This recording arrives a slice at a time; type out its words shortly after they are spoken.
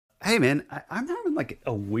Hey, man, I'm having like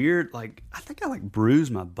a weird, like, I think I like bruised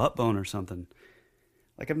my butt bone or something.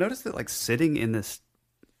 Like, I've noticed that, like, sitting in this,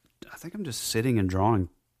 I think I'm just sitting and drawing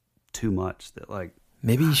too much. That, like,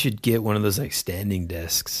 maybe you should get one of those like standing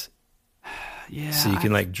desks. Yeah. So you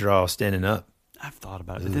can like draw standing up. I've thought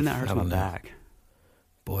about it, but then that hurts my back.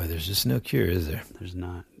 Boy, there's just no cure, is there? There's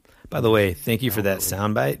not. By the way, thank you for that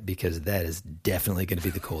soundbite, because that is definitely going to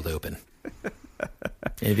be the cold open. And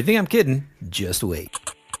if you think I'm kidding, just wait.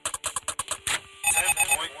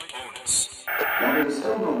 While there is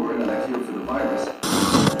still no word on a cure for the virus,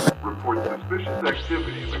 report suspicious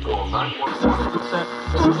activities and call 911.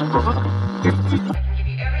 I can give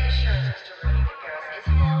you every assurance, Mr. Rooney, that Gareth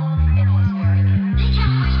is well and he's very good. They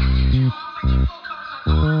can't wait until you offer you full coverage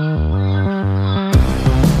on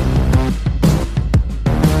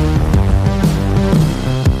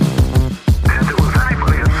And it was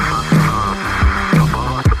anybody in the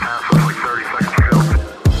must have passed us like 30 seconds ago.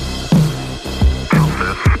 From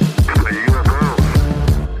this, the UFO.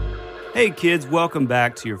 Hey, kids, welcome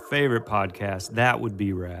back to your favorite podcast, That Would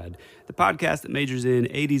Be Rad. The podcast that majors in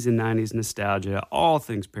 80s and 90s nostalgia, all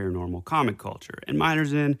things paranormal, comic culture, and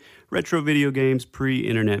minors in retro video games,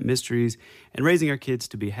 pre-internet mysteries, and raising our kids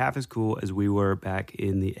to be half as cool as we were back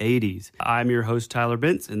in the 80s. I'm your host, Tyler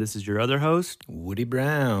Bentz, and this is your other host, Woody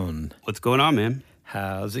Brown. What's going on, man?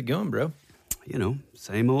 How's it going, bro? You know,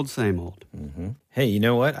 same old, same old. Mm-hmm. Hey, you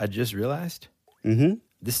know what? I just realized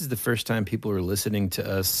this is the first time people are listening to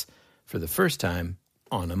us for the first time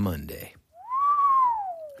on a Monday.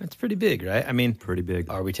 That's pretty big, right? I mean, Pretty big.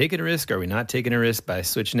 are we taking a risk? Are we not taking a risk by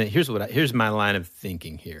switching it? Here's my line of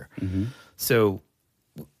thinking here. So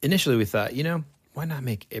initially we thought, why not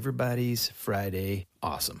make everybody's Friday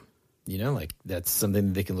awesome? Like that's something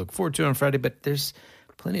that they can look forward to on Friday, but there's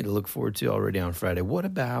plenty to look forward to already on Friday. What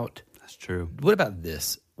about That's true. What about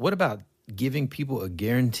this? What about giving people a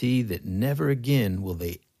guarantee that never again will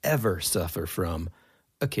they ever suffer from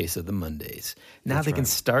a case of the Mondays? Now they can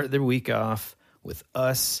start their week off with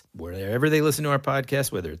us wherever they listen to our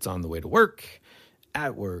podcast, whether it's on the way to work,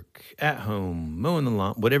 at home, mowing the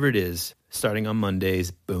lawn, whatever it is, starting on Mondays,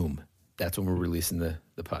 boom. That's when we're releasing the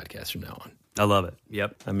podcast from now on. I love it.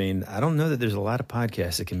 Yep. I mean, I don't know that there's a lot of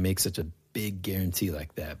podcasts that can make such a big guarantee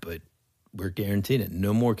like that, but we're guaranteeing it.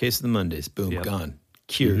 No more case of the Mondays. Boom, gone.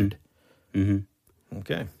 Cured.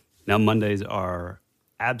 Okay. Now, Mondays are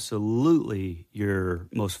absolutely your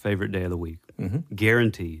most favorite day of the week.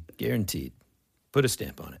 Guaranteed. Guaranteed. Put a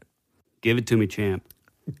stamp on it. Give it to me, champ.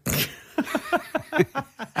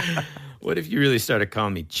 What if you really started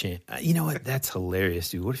calling me champ? You know what? That's hilarious,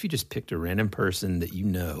 dude. What if you just picked a random person that you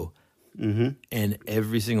know, and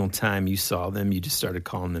every single time you saw them, you just started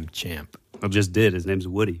calling them champ? I just did. His name's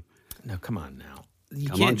Woody. No, come on now. You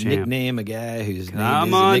Come on, can't champ. nickname a guy whose name Come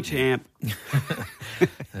is a on, nickname. champ.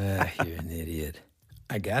 You're an idiot.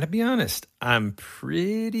 I gotta be honest. I'm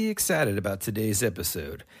pretty excited about today's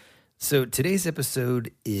episode. So today's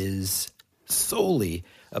episode is solely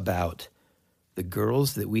about the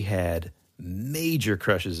girls that we had major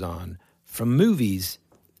crushes on from movies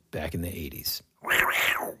back in the 80s.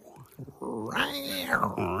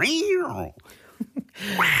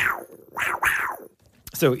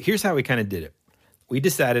 So here's how we kind of did it. We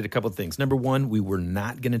decided a couple things. Number one, we were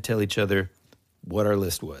not going to tell each other what our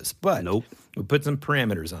list was, but we put some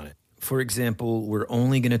parameters on it. For example, we're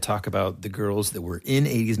only going to talk about the girls that were in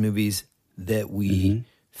 80s movies that we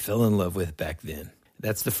fell in love with back then.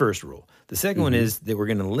 That's the first rule. The second one is that we're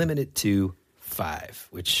going to limit it to 5,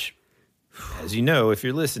 which, as you know, if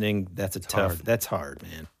you're listening, that's that's hard,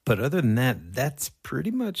 man. But other than that, that's pretty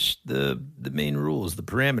much the main rules, the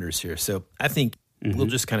parameters here. So I think we'll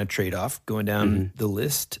just kind of trade off going down the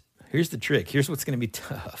list. Here's the trick. Here's what's going to be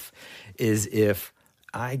tough is if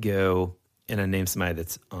I go and I name somebody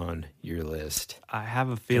that's on your list. I have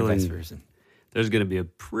a And feeling vice versa. there's going to be a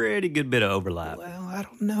pretty good bit of overlap. Well, I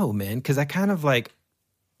don't know, man, because I kind of like,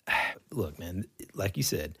 look, man, like you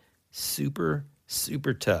said, super,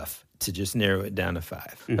 super tough to just narrow it down to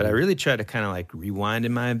 5. But I really try to kind of like rewind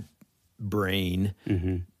in my brain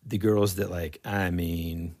the girls that like I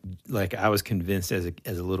was convinced as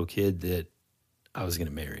a little kid that I was going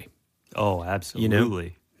to marry. Oh,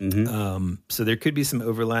 absolutely. So there could be some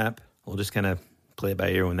overlap. We'll just kind of play it by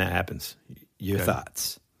ear when that happens. Your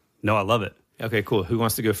thoughts? No, I love it. Okay, cool. Who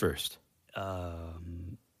wants to go first?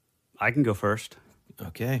 I can go first.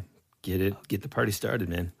 Okay, get the party started,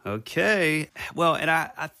 man. Okay. Well, and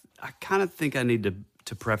I kind of think I need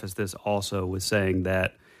to preface this also with saying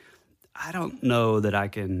that I don't know that I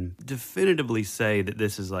can definitively say that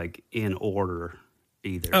this is like in order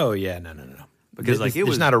either. Oh yeah, no. Because like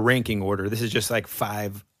it's not a ranking order. This is just like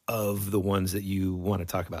 5 of the ones that you want to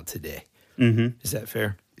talk about today. Mm-hmm. Is that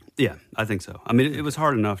fair? Yeah, I think so. I mean, it was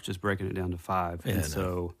hard enough just breaking it down to 5. Yeah, and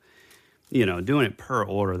so, you know, doing it per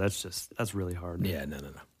order, that's really hard. Yeah, no.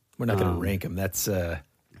 We're not going to rank them. That's kind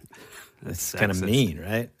of sexist. mean,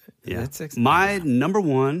 right? Yeah. That's My number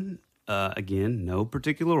 1, again, no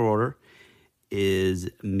particular order, is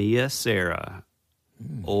Mia Sara,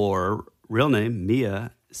 or real name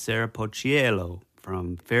Mia Sarapochiello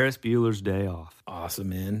from Ferris Bueller's Day Off. awesome,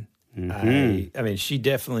 man. Mm-hmm. I mean, she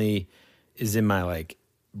definitely is in my like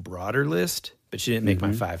broader list, but she didn't make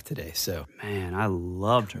my 5 today. So, Man, I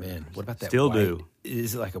loved her. man, what about that? Still white, do.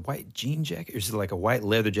 Is it like a white jean jacket, or is it like a white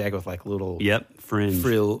leather jacket with like little Yep,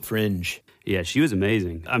 Fringe. fringe? Yeah, she was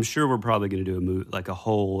amazing. I'm sure we're probably going to do a movie, like a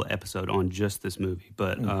whole episode on just this movie.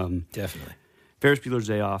 But Definitely. Ferris Bueller's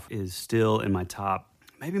Day Off is still in my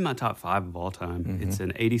maybe my top 5 of all time. Mm-hmm. It's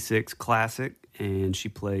an 86 classic, and she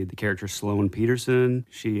played the character Sloane Peterson.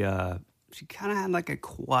 She kind of had like a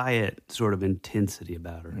quiet sort of intensity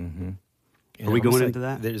about her. Mm-hmm. Are we going into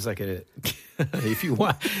that? There's like a if you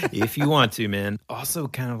want to, man. Also,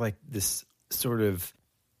 kind of like this sort of,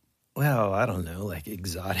 well, I don't know, like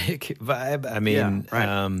exotic vibe. I mean, Yeah,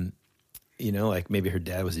 right. You know, like maybe her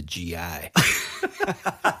dad was a GI.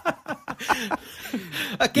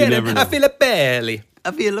 I get it. never know. I feel a belly.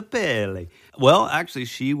 I feel a belly. Well, actually,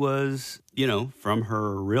 she was, you know, from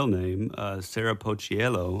her real name, Sarah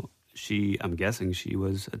Pocciello. I'm guessing she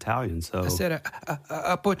was Italian. So I said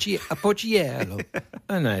a Pocciello.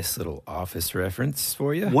 A nice little Office reference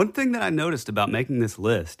for you. one thing that I noticed about making this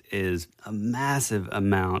list is a massive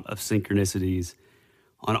amount of synchronicities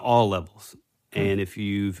on all levels. And if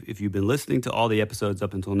you've been listening to all the episodes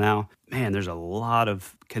up until now, man, there's a lot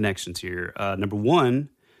of connections here. Number 1,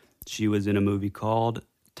 she was in a movie called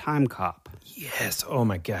Time Cop. Yes. Oh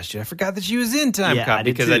my gosh, dude, I forgot that she was in Time Yeah, Cop I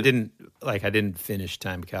did because too. I didn't finish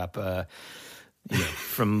Time Cop.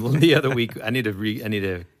 From the other week, I need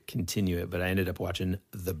to continue it, but I ended up watching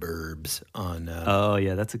The Burbs on Oh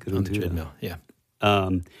yeah, that's a good one the too. treadmill. Yeah.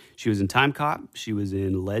 She was in Time Cop. She was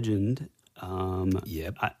in Legend.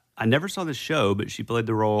 Yep. I never saw the show, but she played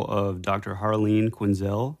the role of Dr. Harleen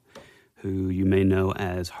Quinzel, who you may know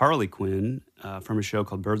as Harley Quinn from a show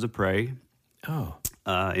called Birds of Prey Oh,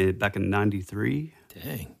 back in '93.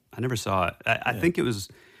 dang. I never saw it. I think it was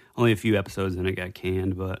only a few episodes and it got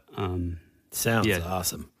canned, but Sounds Yeah.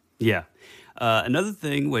 awesome. yeah. Another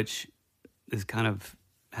thing which is kind of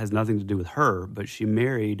has nothing to do with her, but she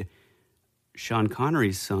married Sean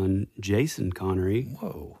Connery's son, Jason Connery.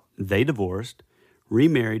 Whoa. They divorced,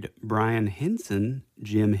 remarried Brian Henson,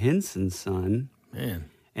 Jim Henson's son, Man.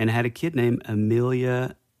 and had a kid named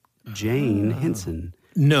Amelia Jane Henson.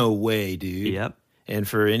 No way, dude. Yep. And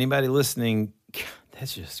for anybody listening,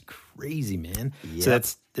 that's just crazy, man. Yep. So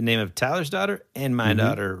that's the name of Tyler's daughter and my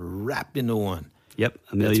daughter wrapped into one. Yep.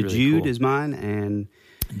 Amelia really Jude cool. is mine, and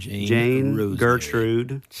Jane Jane Rosemary.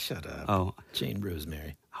 Gertrude. Shut up. Oh, Jane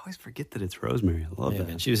Rosemary. I always forget that it's Rosemary. I love Yeah, that.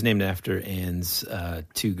 man. She was named after Anne's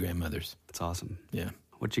 2 grandmothers. That's awesome. Yeah.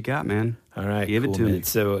 What you got, man? All right. Give cool, it to man. me.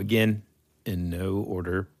 So, again, in no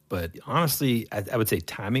order, but honestly, I would say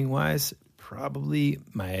timing wise, probably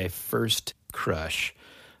my first crush,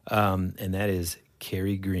 and that is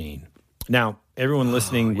Carrie Green. Now, everyone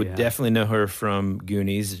listening would yeah. definitely know her from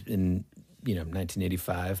Goonies in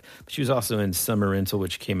 1985. But she was also in Summer Rental,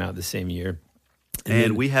 which came out the same year.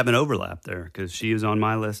 And we have an overlap there because she is on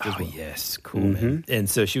my list as Oh, well. yes. Cool, man. And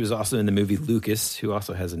so she was also in the movie Lucas, who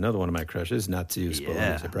also has another one of my crushes, not to spoil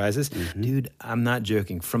Yeah. any surprises. Dude, I'm not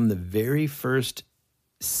joking. From the very first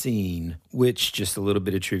scene, which, just a little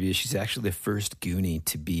bit of trivia, she's actually the first Goonie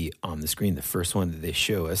to be on the screen, the first one that they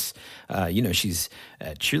show us. She's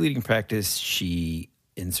at cheerleading practice. She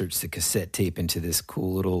inserts the cassette tape into this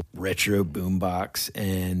cool little retro boombox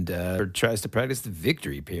and tries to practice the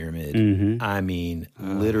victory pyramid. I mean,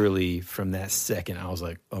 literally from that second, I was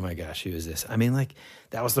like, oh my gosh, who is this? I mean, like,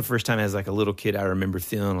 that was the first time as like a little kid I remember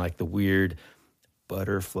feeling like the weird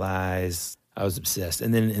butterflies. I was obsessed.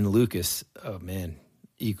 And then in Lucas, oh man,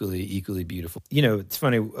 equally beautiful. It's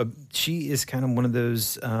funny. She is kind of one of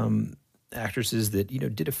those actresses that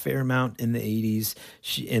did a fair amount in the 80s,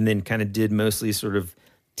 and then kind of did mostly sort of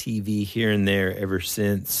TV here and there ever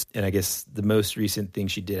since. And I guess the most recent thing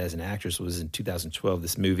she did as an actress was in 2012,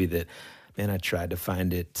 this movie that, man, I tried to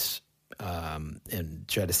find it and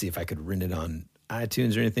tried to see if I could rent it on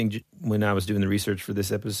iTunes or anything when I was doing the research for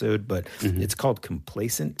this episode, but it's called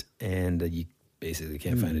Complacent, and you basically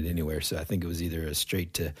can't find it anywhere. So I think it was either a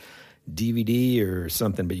straight to DVD or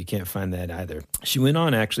something, but you can't find that either. She went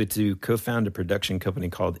on actually to co-found a production company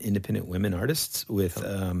called Independent Women Artists with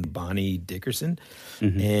Bonnie Dickerson,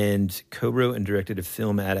 and co-wrote and directed a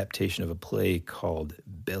film adaptation of a play called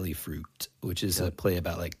Belly Fruit, which is a play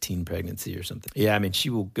about like teen pregnancy or something. Yeah, I mean, she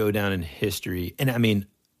will go down in history. And I mean,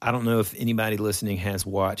 I don't know if anybody listening has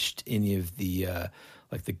watched any of the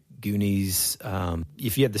like the Goonies.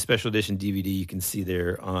 If you have the special edition DVD, you can see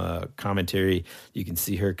their commentary. You can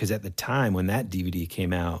see her, because at the time when that DVD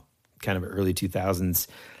came out, kind of early 2000s,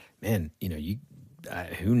 man, you know,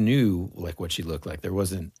 who knew like what she looked like? There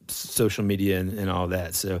wasn't social media and all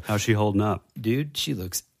that. So How's she holding up? dude, she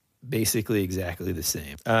looks basically exactly the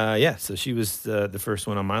same. Yeah, so she was the first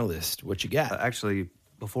one on my list. What you got? Actually,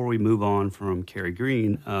 before we move on from Carrie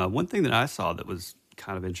Green, one thing that I saw that was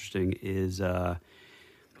kind of interesting is,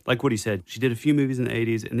 like what he said, she did a few movies in the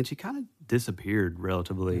 80s, and then she kind of disappeared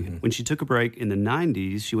relatively. When she took a break in the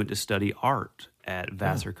 90s, she went to study art at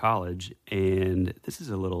Vassar College, and this is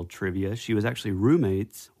a little trivia. She was actually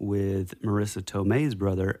roommates with Marissa Tomei's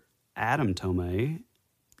brother, Adam Tomei,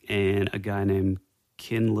 and a guy named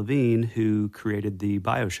Ken Levine, who created the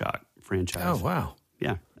BioShock franchise. Oh, wow.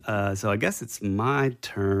 Yeah. So I guess it's my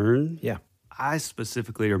turn. Yeah. I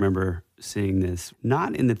specifically remember seeing this,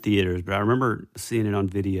 not in the theaters, but I remember seeing it on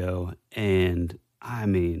video. And I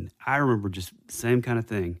mean, I remember just same kind of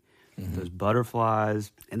thing. Those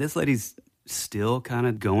butterflies. And this lady's still kind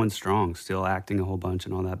of going strong, still acting a whole bunch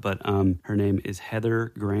and all that. But her name is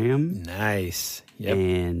Heather Graham. Nice. Yep.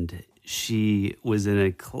 And she was in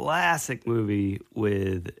a classic movie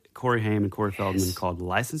with Corey Haim and Corey Feldman called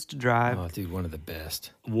License to Drive. Oh, dude, one of the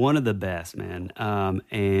best. One of the best, man.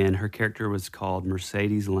 And her character was called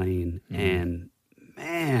Mercedes Lane. And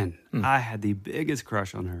man, I had the biggest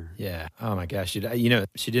crush on her. Yeah. Oh my gosh. You know,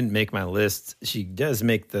 she didn't make my list. She does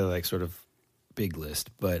make the like sort of big list,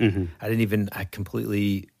 but I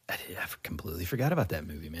completely forgot about that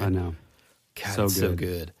movie, man. I know. God, So it's so good.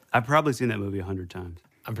 good. I've probably seen that movie 100 times.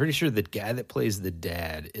 I'm pretty sure the guy that plays the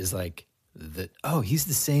dad is like he's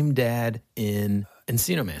the same dad in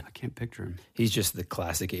Encino Man. I can't picture him. He's just the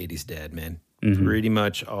classic 80s dad, man. Pretty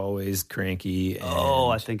much always cranky. And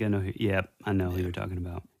I think I know. I know who you're talking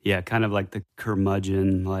about. Yeah, kind of like the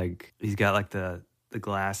curmudgeon. Like he's got like the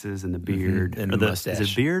glasses and the beard and or the mustache.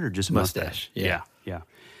 Is it beard or just Mustache, mustache? yeah.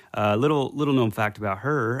 Little known fact about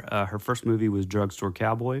her. Her first movie was Drugstore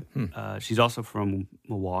Cowboy. She's also from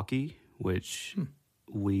Milwaukee, which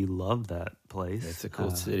we love that place. It's a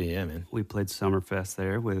cool city, yeah, man. We played Summerfest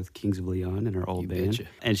there with Kings of Leon and her old band. betcha.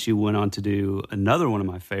 And she went on to do another one of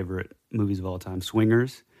my favorite movies of all time,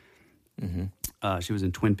 Swingers. She was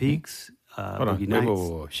in Twin Peaks. Hold on. Boogie Wait, Nights.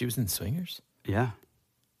 whoa. She was in Swingers? Yeah.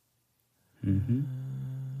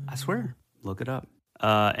 I swear. Look it up.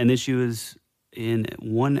 And then she was in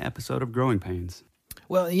one episode of Growing Pains.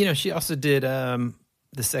 Well, you know, she also did the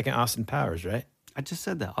second Austin Powers, right? I just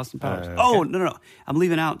said that. Austin Powers. Okay. Oh, no. I'm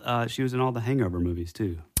leaving out. She was in all the Hangover movies,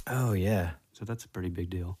 too. Oh, yeah. So that's a pretty big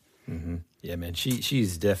deal. Yeah, man.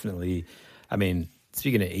 She's definitely, I mean,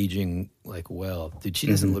 speaking of aging, like, well, dude, she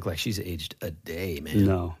doesn't look like she's aged a day, man.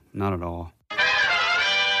 No, not at all.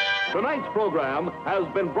 Tonight's program has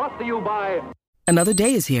been brought to you by... Another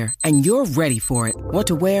day is here, and you're ready for it. What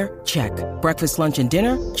to wear? Check. Breakfast, lunch, and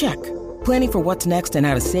dinner? Check. Planning for what's next and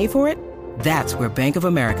how to save for it? That's where Bank of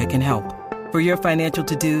America can help. For your financial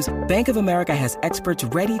to-dos, Bank of America has experts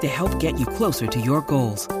ready to help get you closer to your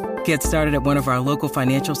goals. Get started at one of our local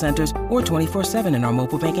financial centers or 24/7 in our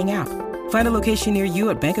mobile banking app. Find a location near you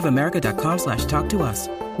at bankofamerica.com/talktous.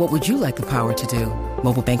 What would you like the power to do?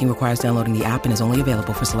 Mobile banking requires downloading the app and is only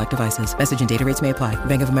available for select devices. Message and data rates may apply.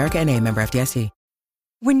 Bank of America N.A., member FDIC.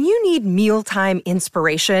 When you need mealtime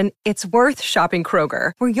inspiration, it's worth shopping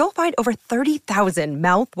Kroger, where you'll find over 30,000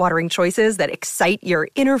 mouth-watering choices that excite your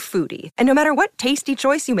inner foodie. And no matter what tasty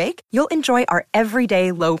choice you make, you'll enjoy our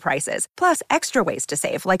everyday low prices, plus extra ways to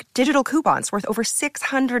save, like digital coupons worth over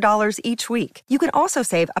 $600 each week. You can also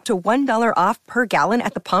save up to $1 off per gallon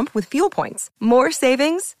at the pump with fuel points. More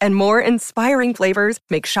savings and more inspiring flavors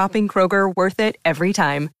make shopping Kroger worth it every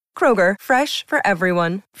time. Kroger, fresh for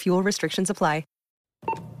everyone. Fuel restrictions apply.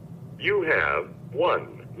 You have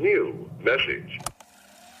one new message.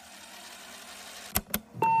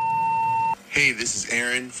 Hey, this is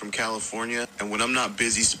Aaron from California, and when I'm not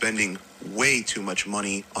busy spending way too much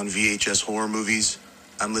money on VHS horror movies,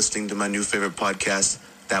 I'm listening to my new favorite podcast,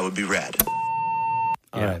 That Would Be Rad.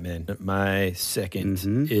 All right, man. My second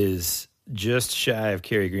is just shy of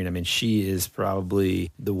Carrie Green. I mean, she is probably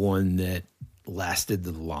the one that lasted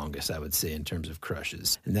the longest, I would say, in terms of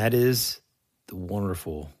crushes. And that is the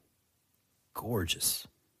wonderful, gorgeous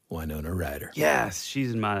Winona Ryder. Yes,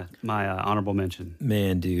 she's in my honorable mention.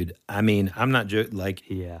 Man, dude. I mean, I'm not joking. Like,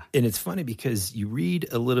 Yeah. And it's funny because you read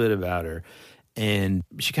a little bit about her, and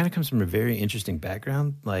she kind of comes from a very interesting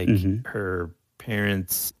background. Like, her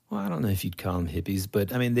parents, well, I don't know if you'd call them hippies,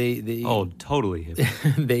 but I mean, they Oh, totally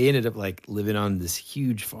hippie. they ended up like living on this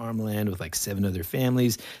huge farmland with like 7 other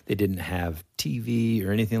families. They didn't have TV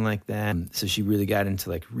or anything like that. So she really got into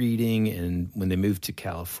like reading. And when they moved to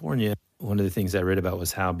California, one of the things I read about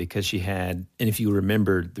was how, because she had, and if you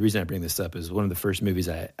remember, the reason I bring this up is one of the first movies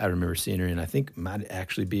I remember seeing her in, I think might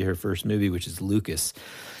actually be her first movie, which is Lucas.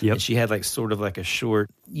 Yep. And she had like sort of like a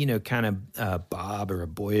short, kind of bob or a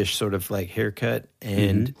boyish sort of like haircut.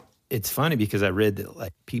 And it's funny because I read that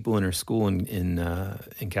like people in her school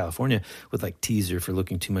in California would like tease her for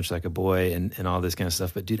looking too much like a boy and all this kind of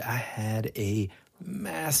stuff. But dude, I had a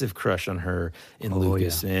massive crush on her in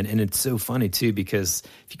Lucas, man. And it's so funny too, because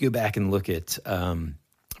if you go back and look at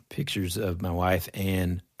pictures of my wife,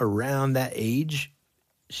 and around that age,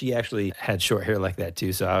 she actually had short hair like that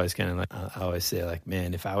too. So I always kind of like, I always say like,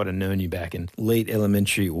 man, if I would have known you back in late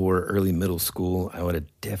elementary or early middle school, I would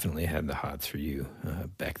have definitely had the hots for you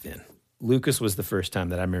back then. Lucas was the first time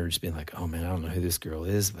that I remember just being like, oh man, I don't know who this girl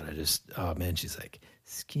is, but I just, oh man, she's like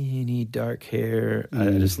skinny, dark hair.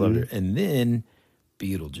 I just loved her. And then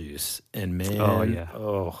Beetlejuice, and man,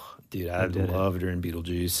 dude, I loved her in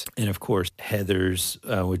Beetlejuice. And of course, Heathers,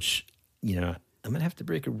 which, I'm going to have to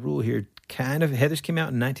break a rule here. Kind of, Heathers came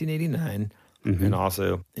out in 1989, and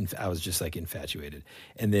also, I was just like infatuated.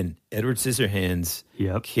 And then Edward Scissorhands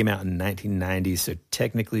came out in 1990, so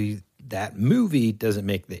technically that movie doesn't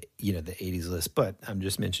make the 80s list, but I'm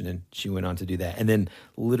just mentioning she went on to do that. And then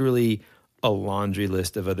literally a laundry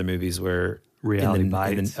list of other movies where Reality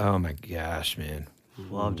Bites. Oh my gosh, man.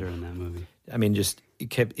 Loved her in that movie. I mean, just it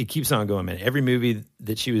keeps on going, man. Every movie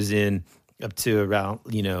that she was in up to around,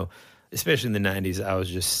 especially in the 90s, I was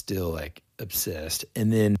just still like obsessed.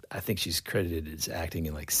 And then I think she's credited as acting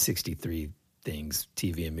in like 63 things,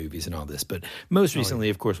 TV and movies and all this. But most recently,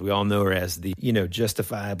 of course, we all know her as the,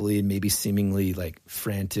 justifiably and maybe seemingly like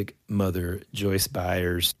frantic mother Joyce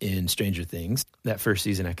Byers in Stranger Things. That first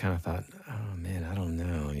season, I kind of thought, oh man, I don't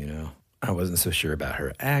know, I wasn't so sure about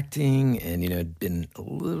her acting, and it'd been a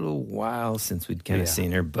little while since we'd kind of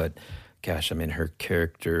seen her, but gosh, I mean, the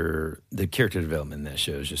character development in that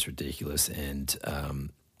show is just ridiculous, and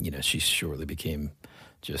she shortly became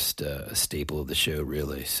just a staple of the show,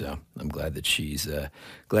 really. So I'm glad that she's a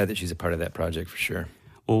part of that project for sure.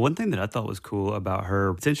 Well, one thing that I thought was cool about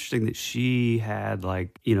her, it's interesting that she had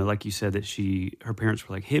like you said, that her parents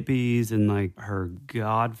were like hippies, and like her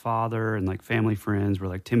godfather and like family friends were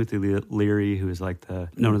like Timothy Leary, who is like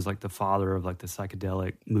known as like the father of like the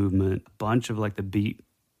psychedelic movement, a bunch of like the beat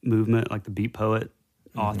movement, like the beat poet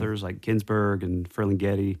authors like Ginsberg and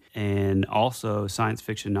Ferlinghetti, and also science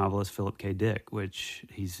fiction novelist Philip K. Dick, which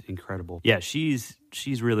he's incredible. Yeah, she's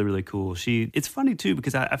really, really cool. It's funny too,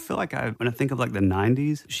 because I feel like when I think of like the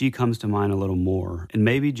 90s, she comes to mind a little more, and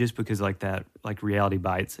maybe just because like that like Reality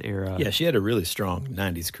Bites era. Yeah, she had a really strong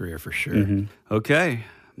 90s career for sure. Okay,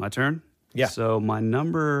 my turn. Yeah. So my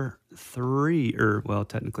number 3, or well,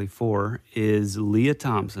 technically 4, is Leah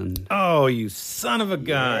Thompson. Oh, you son of a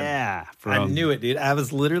gun. Yeah. I knew it, dude. I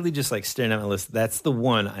was literally just like staring at my list. That's the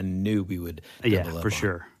one I knew we would double up for on.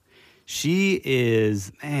 sure. She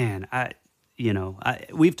is, man,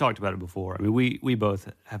 we've talked about it before. I mean, we both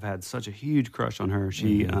have had such a huge crush on her.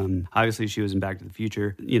 She, obviously she was in Back to the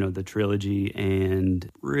Future, the trilogy, and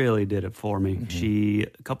really did it for me.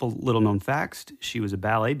 A couple little known facts, she was a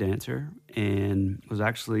ballet dancer and was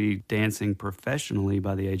actually dancing professionally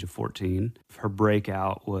by the age of 14. Her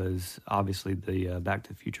breakout was obviously the Back to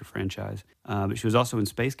the Future franchise. But she was also in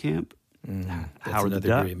Space Camp. That's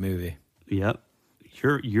another great movie. Yep.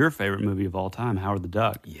 Your favorite movie of all time, Howard the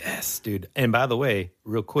Duck. Yes, dude. And by the way,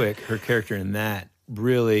 real quick, her character in that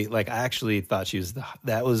really, like, I actually thought she was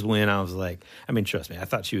that was when I was like, I mean, trust me,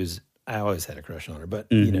 I always had a crush on her, but,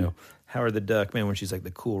 Howard the Duck, man, when she's like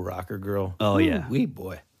the cool rocker girl. Oh, yeah. Wee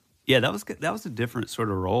boy. Yeah, that was a different sort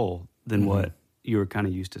of role than what you were kind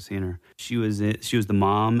of used to seeing her. She was the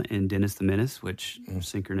mom in Dennis the Menace, which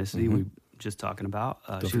synchronicity we were just talking about.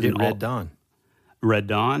 Don't she was forget in Red Dawn. Red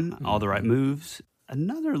Dawn, All the Right Moves.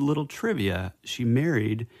 Another little trivia, she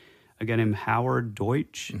married a guy named Howard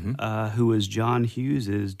Deutsch, who was John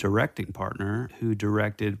Hughes' directing partner, who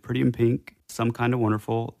directed Pretty in Pink, Some Kind of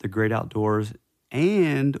Wonderful, The Great Outdoors,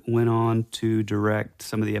 and went on to direct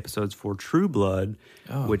some of the episodes for True Blood,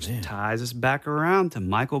 which ties us back around to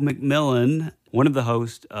Michael McMillan, one of the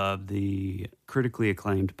hosts of the critically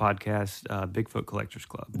acclaimed podcast, Bigfoot Collectors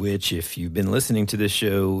Club. Which, if you've been listening to this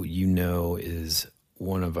show, is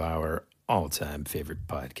one of our all-time favorite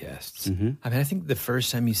podcasts. Mm-hmm. I mean, I think the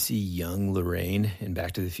first time you see young Lorraine in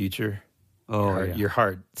Back to the Future, your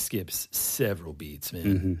heart skips several beats, man.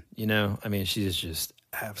 Mm-hmm. You know, I mean, she is just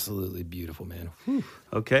absolutely beautiful, man. Whew.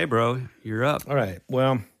 Okay, bro, you're up. All right.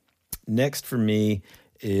 Well, next for me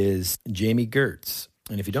is Jamie Gertz.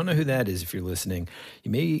 And if you don't know who that is, if you're listening,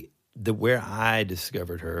 where I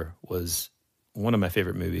discovered her was one of my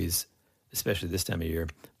favorite movies, especially this time of year,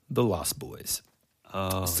 The Lost Boys.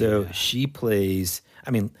 Oh, so yeah. she plays,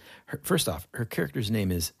 I mean, first off, her character's name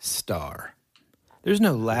is Star. There's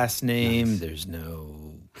no last name. Nice. There's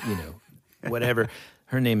no, whatever.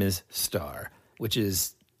 Her name is Star, which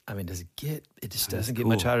is, I mean, it just doesn't get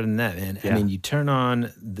much hotter than that, man. Yeah. I mean, you turn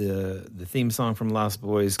on the theme song from Lost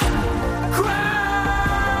Boys. Cry,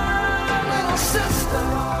 little sister.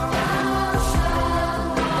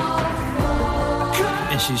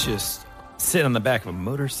 And she's just sitting on the back of a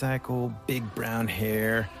motorcycle, big brown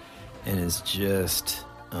hair, and is just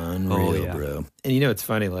unreal, bro. And it's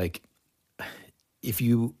funny, like, if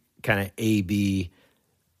you kind of A-B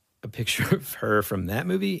a picture of her from that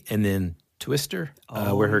movie and then Twister,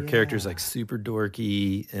 where her character's like super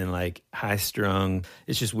dorky and like high strung.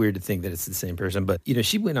 It's just weird to think that it's the same person. But,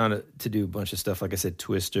 she went on to do a bunch of stuff. Like I said,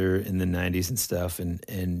 Twister in the 90s and stuff.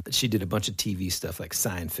 And she did a bunch of TV stuff like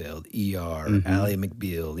Seinfeld, ER, Ally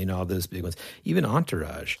McBeal, all those big ones, even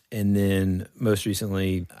Entourage. And then most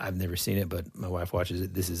recently, I've never seen it, but my wife watches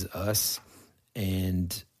it. This Is Us.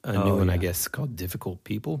 And a new one, I guess, called Difficult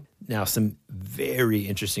People. Now, some very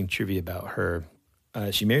interesting trivia about her.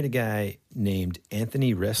 She married a guy named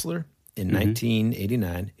Anthony Ressler in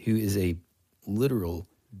 1989, who is a literal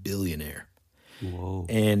billionaire. Whoa.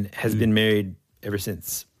 And has been married ever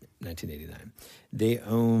since 1989. They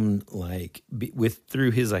own,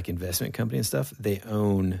 through his investment company and stuff, they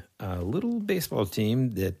own a little baseball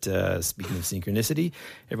team that, speaking of synchronicity,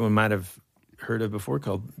 everyone might have heard of before,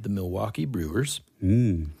 called the Milwaukee Brewers.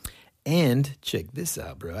 And check this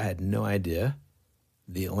out, bro. I had no idea.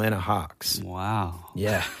 The Atlanta Hawks. Wow.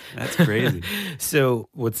 Yeah. That's crazy. So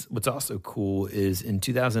what's also cool is in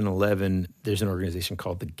 2011, there's an organization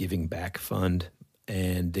called the Giving Back Fund,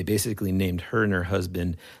 and they basically named her and her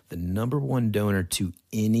husband the #1 donor to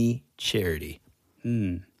any charity.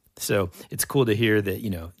 So it's cool to hear that,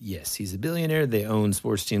 yes, he's a billionaire. They own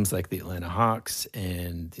sports teams like the Atlanta Hawks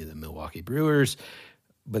and the Milwaukee Brewers,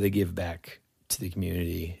 but they give back to the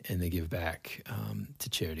community and they give back to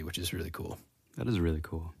charity, which is really cool. That is really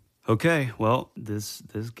cool. Okay, well, this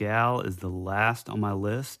gal is the last on my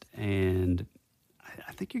list, and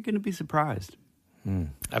I think you're going to be surprised.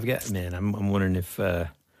 I'm wondering if...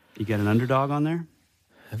 you got an underdog on there?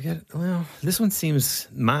 This one seems...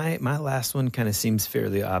 My last one kind of seems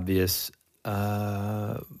fairly obvious,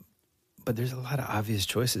 but there's a lot of obvious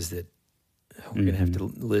choices that we're going to have to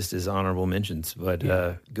list as honorable mentions. But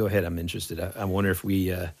go ahead, I'm interested. I wonder if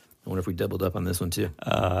we doubled up on this one too.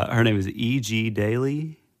 Her name is E.G.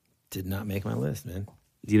 Daily. Did not make my list, man.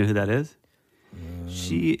 Do you know who that is?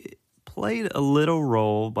 She played a little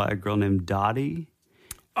role by a girl named Dottie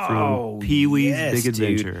from Pee-wee's Big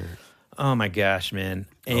Adventure. Dude. Oh my gosh, man.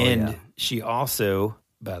 And she also,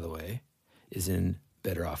 by the way, is in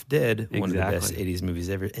Better Off Dead, one of the best 80s movies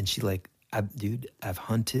ever. And she I've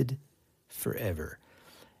hunted forever.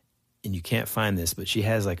 And you can't find this, but she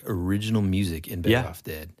has original music in Better Off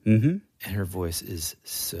Dead. Mm-hmm. And her voice is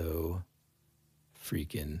so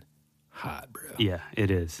freaking hot, bro. Yeah,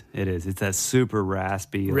 it is. It is. It's that super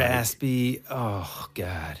raspy. Oh,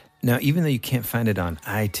 God. Now, even though you can't find it on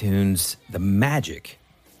iTunes, the magic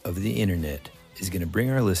of the internet is going to bring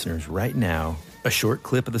our listeners right now a short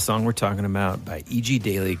clip of the song we're talking about by E.G.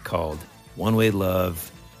 Daily called One Way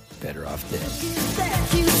Love, Better Off Dead.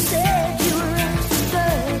 You said you were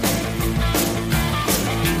understood.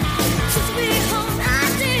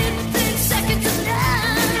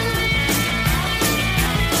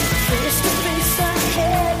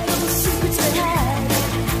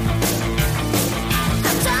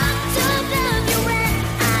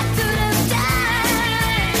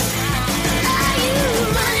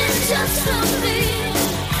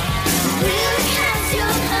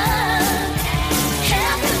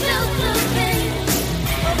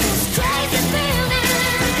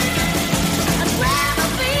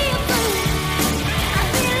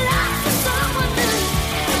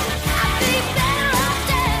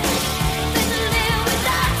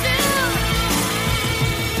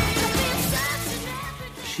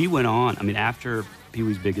 She went on, after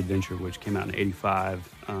Pee-wee's Big Adventure, which came out in 85,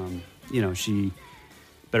 she,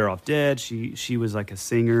 Better Off Dead, she was like a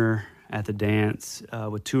singer at the dance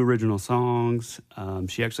with 2 original songs.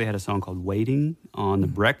 She actually had a song called Waiting on the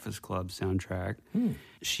Breakfast Club soundtrack.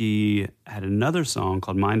 She had another song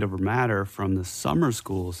called Mind Over Matter from the Summer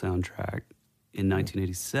School soundtrack in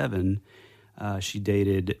 1987. She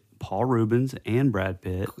dated Paul Rubens and Brad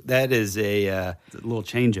Pitt. That is a little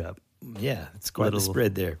change up. Yeah, it's quite a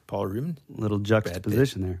spread there. Paul Rubens. Little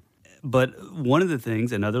juxtaposition there. But one of the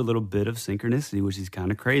things, another little bit of synchronicity, which is kind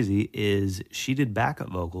of crazy, is she did backup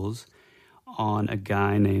vocals on a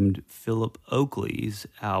guy named Philip Oakley's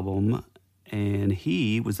album, and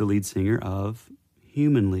he was the lead singer of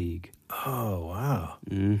Human League. Oh, wow.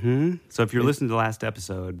 Mm-hmm. So if you're listening to the last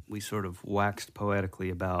episode, we sort of waxed poetically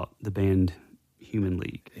about the band Human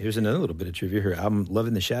League. Here's another little bit of trivia. Her album, Love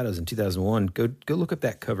in the Shadows, in 2001. Go look up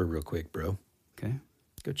that cover real quick, bro. Okay.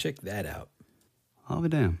 Go check that out. I'll be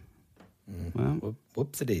damned. Well,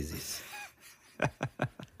 whoops-a-daisies.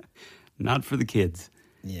 Not for the kids.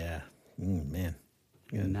 Yeah. Man.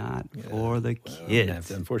 Not for the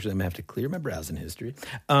kids. Unfortunately, I'm going to have to clear my browsing history.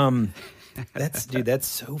 That's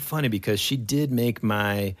so funny because she did make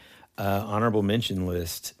my honorable mention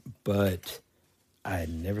list, but I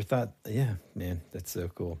never thought, yeah, man, that's so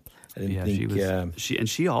cool. I didn't think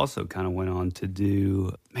she also kind of went on to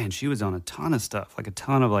do, man, she was on a ton of stuff, like a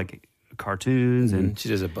ton of like cartoons, and she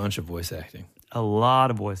does a bunch of voice acting. A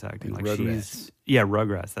lot of voice acting. Like Rugrats.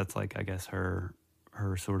 Rugrats. That's like, I guess, her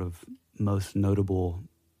sort of most notable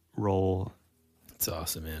role. It's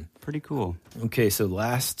awesome, man. Pretty cool. Okay, so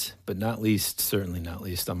last but not least, certainly not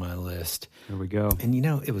least on my list. Here we go. And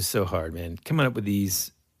it was so hard, man. Coming up with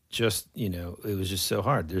these, it was just so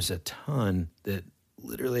hard. There's a ton that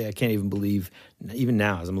literally I can't even believe, even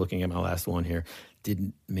now as I'm looking at my last one here,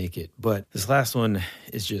 didn't make it. But this last one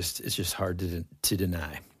is just hard to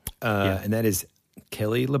deny. And that is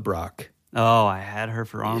Kelly LeBrock. Oh, I had her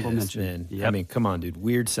for honorable mention. Man. Yep. I mean, come on, dude.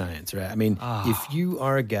 Weird Science, right? I mean, if you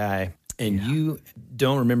are a guy and you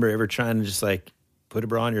don't remember ever trying to just like put a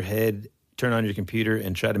bra on your head, turn on your computer,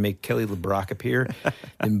 and try to make Kelly LeBrock appear,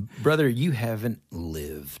 then, brother, you haven't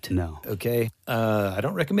lived. No. Okay? I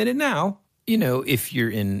don't recommend it now, if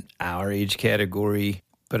you're in our age category.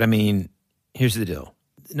 But, I mean, here's the deal.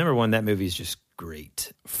 Number one, that movie is just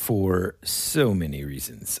great for so many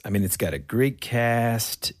reasons. I mean, it's got a great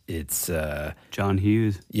cast. It's John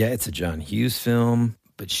Hughes. Yeah, it's a John Hughes film,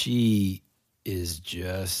 but she is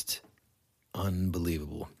just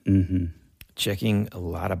unbelievable. Mm-hmm. Checking a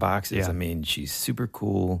lot of boxes. Yeah. I mean, she's super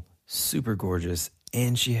cool, super gorgeous,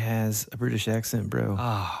 and she has a British accent, bro.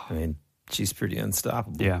 Oh. I mean, she's pretty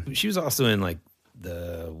unstoppable. Yeah. She was also in like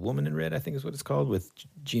The Woman in Red, I think is what it's called, with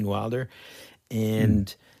Gene Wilder.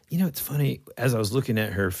 And it's funny, as I was looking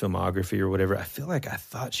at her filmography or whatever, I feel like I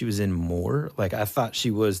thought she was in more. Like, I thought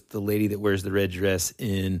she was the lady that wears the red dress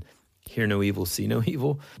in Hear No Evil, See No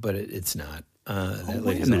Evil, but it's not. That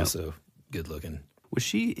lady's also good looking. Was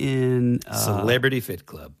she in... Celebrity Fit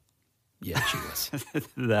Club. Yeah, she was.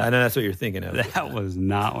 I know that's what you're thinking of. That was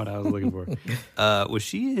not what I was looking for. Was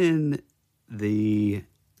she in the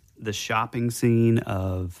shopping scene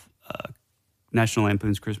of... National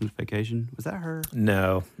Lampoon's Christmas Vacation? Was that her?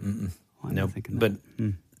 No. No. But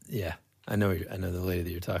yeah, I know the lady that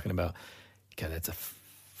you're talking about. God, that's a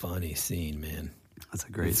funny scene, man. That's a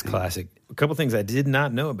great scene. Classic. A couple things I did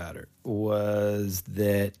not know about her was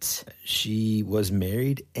that she was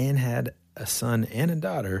married and had a son and a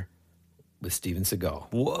daughter with Steven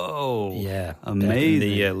Seagal. Whoa. Yeah. Amazing.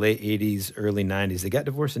 In the late 80s, early 90s. They got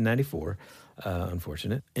divorced in 94,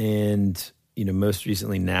 unfortunate. And... most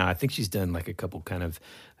recently now, I think she's done like a couple kind of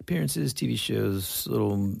appearances, TV shows,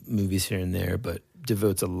 little movies here and there, but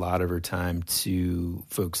devotes a lot of her time to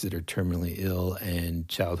folks that are terminally ill and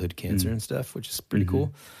childhood cancer and stuff, which is pretty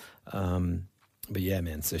cool. But yeah,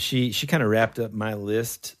 man, so she kind of wrapped up my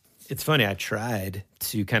list. It's funny, I tried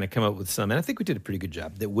to kind of come up with some, and I think we did a pretty good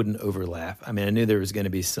job that wouldn't overlap. I mean, I knew there was going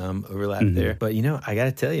to be some overlap there, but I got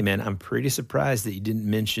to tell you, man, I'm pretty surprised that you didn't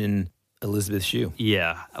mention Elizabeth Shue.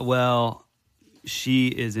 Yeah, well... She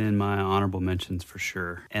is in my honorable mentions for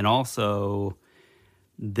sure. And also,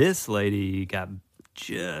 this lady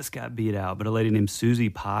just got beat out, but a lady named Susie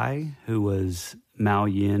Pai, who was Mao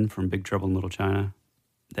Yin from Big Trouble in Little China,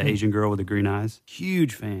 the Asian girl with the green eyes.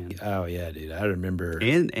 Huge fan. Oh, yeah, dude. I remember.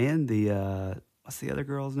 And the, what's the other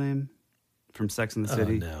girl's name? From Sex and the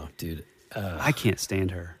City? Oh, no, dude. I can't stand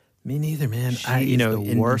her. Me neither, man. She's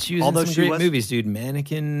the worst. She was in some great movies, dude.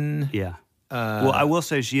 Mannequin. Yeah. Well, I will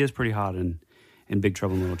say she is pretty hot in Big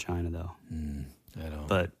Trouble in Little China, though. I don't.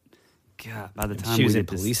 But, God, by the time she was in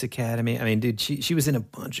Police Academy. I mean, dude, she was in a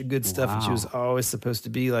bunch of good stuff, and she was always supposed to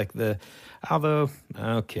be like although,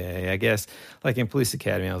 okay, I guess, like in Police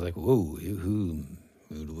Academy, I was like, whoa, who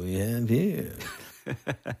Who do we have here?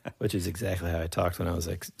 Which is exactly how I talked when I was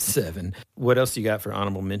like 7. What else you got for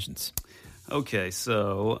honorable mentions? Okay,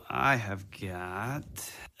 so I have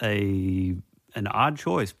got an odd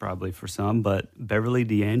choice probably for some, but Beverly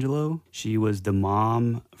D'Angelo. She was the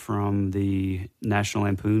mom from the National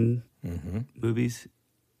Lampoon movies.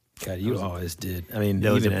 God, you always did. I mean,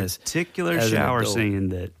 There was even a as particular as an shower adult. scene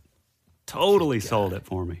that totally sold it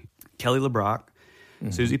for me. Kelly LeBrock,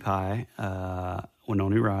 Susie Pye,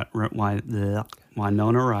 Winona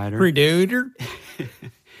Ryder, Predator.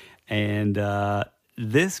 and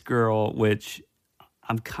this girl, which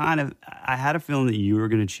I had a feeling that you were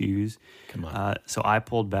going to choose. Come on. So I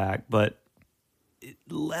pulled back, but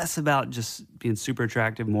less about just being super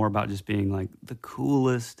attractive, more about just being like the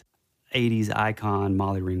coolest 80s icon,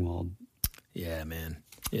 Molly Ringwald. Yeah, man.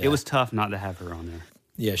 Yeah. It was tough not to have her on there.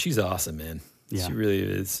 Yeah, she's awesome, man. Yeah. She really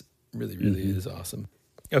is. Really is awesome.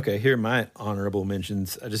 Okay, here are my honorable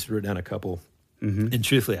mentions. I just wrote down a couple. And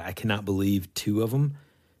truthfully, I cannot believe 2 of them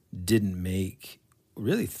didn't make,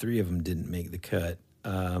 really 3 of them didn't make the cut,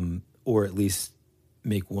 or at least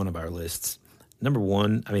make one of our lists. Number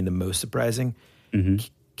 1, I mean, the most surprising,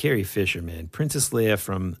 Carrie Fisher, man. Princess Leia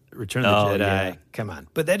from Return of the Jedi. Yeah. Come on.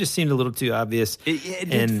 But that just seemed a little too obvious. It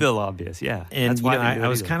did feel obvious, yeah. And That's why I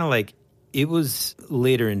was kind of like, it was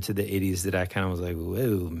later into the 80s that I kind of was like,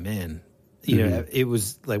 whoa, man. You know, it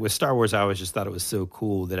was like with Star Wars, I always just thought it was so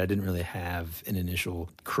cool that I didn't really have an initial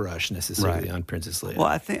crush necessarily on Princess Leia. Well,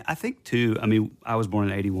 I think too, I mean, I was born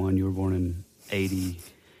in 81, you were born in 80.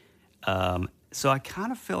 So I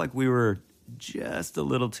kind of feel like we were just a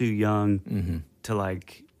little too young to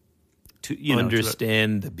like, to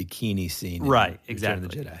understand the bikini scene. Right, in exactly.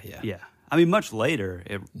 Return of the Jedi, Yeah. I mean, much later.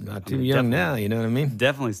 Not too young now, you know what I mean?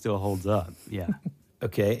 Definitely still holds up, yeah.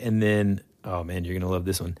 Okay, and then, oh man, you're going to love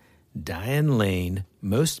this one. Diane Lane,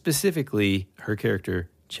 most specifically her character,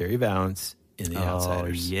 Cherry Valance in The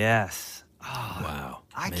Outsiders. Yes. Oh, wow.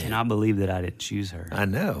 I cannot believe that I didn't choose her. I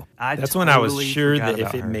know. That's when I was totally sure forgot that if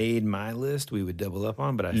about it her. made my list, we would double up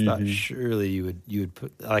on. But I thought surely you would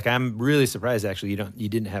put. Like, I'm really surprised actually you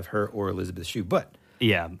didn't have her or Elizabeth Shue. But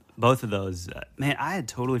Yeah, both of those. Man, I had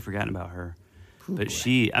totally forgotten about her. But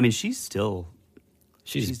she's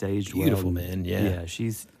aged beautiful, well. man. Yeah, Yeah,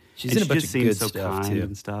 she's in a bunch just of seems good so stuff kind too.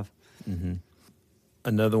 and stuff.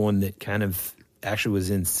 Another one that kind of actually was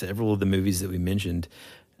in several of the movies that we mentioned,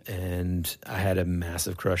 and I had a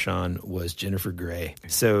massive crush on, was Jennifer Grey.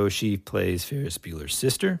 So she plays Ferris Bueller's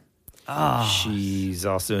sister. She's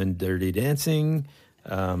also in Dirty Dancing.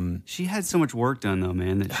 She had so much work done though,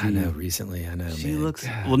 man. That I know recently. she man. looks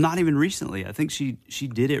well. Not even recently. I think she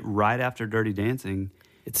did it right after Dirty Dancing,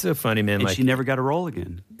 It's so funny, man. and Like she never got a role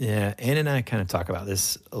again. Yeah, Ann and I kind of talk about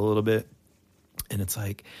this a little bit, and it's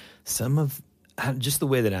like just the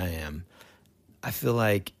way that I am. I feel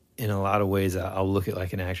like in a lot of ways I'll look at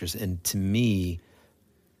like an actress, and to me,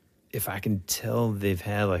 if I can tell they've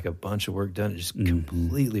had like a bunch of work done, it just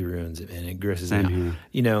completely ruins it, man. It grosses me Same out. here.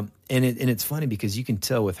 You know, and it's funny because you can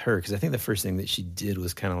tell with her, because I think the first thing that she did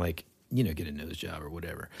was kind of like, you know, get a nose job or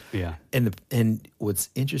whatever. Yeah. And what's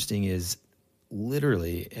interesting is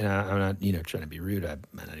literally, and I'm not, you know, trying to be rude, I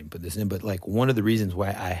might not even put this in, but like one of the reasons why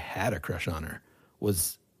I had a crush on her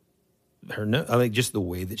was her like just the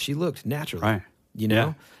way that she looked naturally. Right. You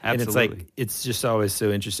know? Yeah, and it's like, absolutely. it's just always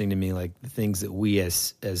so interesting to me, like the things that we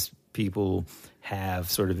as people have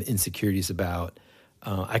sort of insecurities about.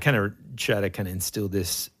 I kind of try to kind of instill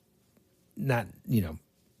this, not, you know,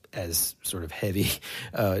 as sort of heavy,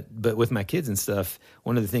 but with my kids and stuff,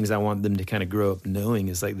 one of the things I want them to kind of grow up knowing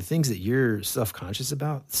is like the things that you're self-conscious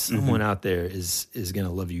about, someone out there is going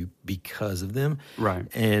to love you because of them. Right.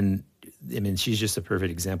 And I mean, she's just a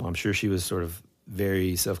perfect example. I'm sure she was sort of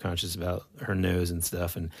very self-conscious about her nose and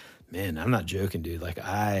stuff. And man, I'm not joking, dude. Like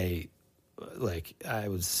I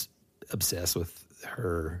was obsessed with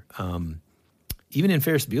her. Even in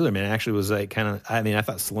Ferris Bueller, man, I actually was like kind of, I mean, I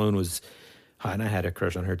thought Sloane was hot, and I had a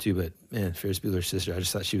crush on her too, but man, Ferris Bueller's sister, I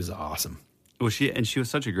just thought she was awesome. Well, she was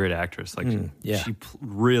such a great actress. Like yeah. she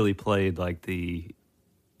really played like the,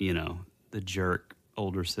 you know, the jerk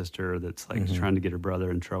older sister that's like trying to get her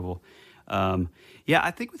brother in trouble. Yeah,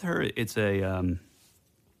 I think with her, it's a,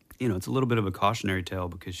 you know, it's a little bit of a cautionary tale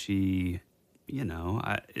because she, you know,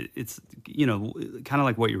 it's, you know, kind of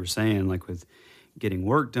like what you were saying, like with getting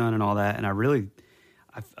work done and all that. And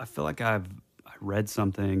I feel like I read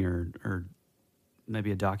something or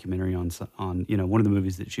maybe a documentary on, you know, one of the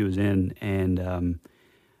movies that she was in. And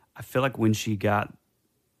I feel like when she got,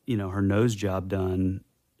 you know, her nose job done,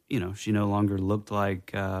 you know, she no longer looked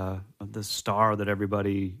like the star that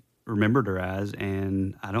everybody remembered her as.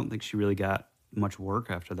 And I don't think she really got much work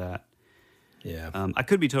after that. Yeah. I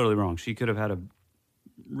could be totally wrong. She could have had a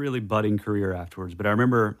really budding career afterwards, but I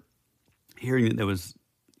remember hearing that there was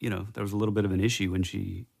a little bit of an issue when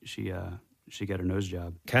she got her nose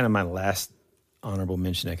job. Kind of my last honorable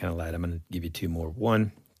mention, I kind of lied. I'm going to give you two more.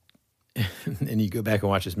 One, and you go back and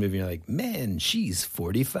watch this movie, and you're like, man, she's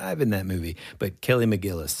 45 in that movie. But Kelly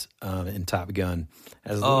McGillis in Top Gun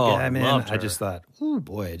as a little guy, man, loved her. I just thought, oh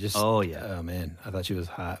boy, oh man, I thought she was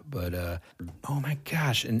hot. But oh my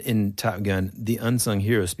gosh, and in Top Gun, the unsung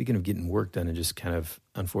hero. Speaking of getting work done and just kind of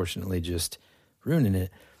unfortunately just ruining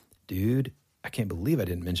it, dude. I can't believe I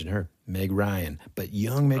didn't mention her, Meg Ryan. But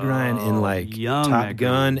young Meg Ryan in like Top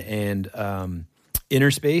Gun and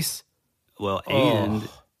Inner Space. Well, and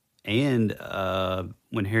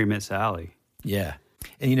When Harry Met Sally. Yeah.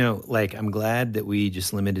 And, I'm glad that we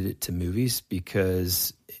just limited it to movies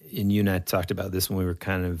because, and you and I talked about this when we were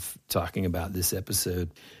kind of talking about this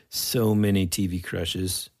episode, so many TV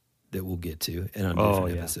crushes that we'll get to in a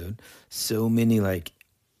different episode. So many,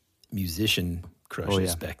 musician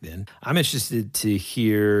crushes back then. I'm interested to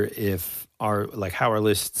hear if how our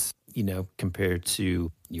lists, compare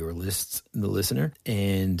to your lists, the listener.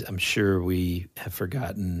 And I'm sure we have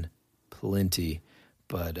forgotten plenty,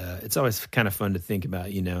 but it's always kind of fun to think about,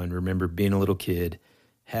 and remember being a little kid,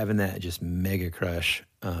 having that just mega crush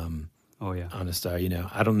on a star.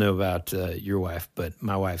 I don't know about your wife, but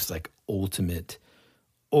my wife's like ultimate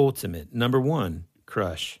number one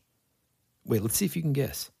crush. Wait, let's see if you can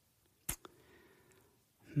guess.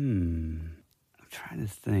 I'm trying to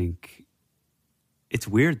think. It's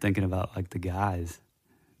weird thinking about the guys.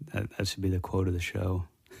 That should be the quote of the show.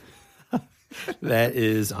 That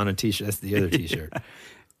is on a t-shirt. That's the other t-shirt.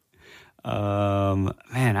 Man,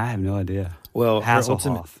 I have no idea. Well,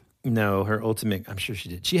 Hasselhoff. Her ultimate, I'm sure she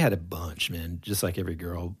did. She had a bunch, man, just like every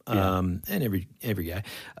girl, and every guy.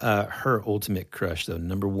 Her ultimate crush, though,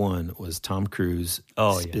 number one was Tom Cruise.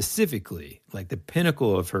 Oh, specifically, like the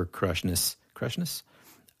pinnacle of her crushness,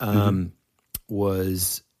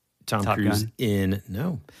 was Tom Cruise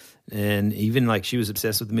Gun? and even she was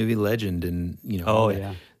obsessed with the movie Legend, and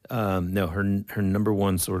her number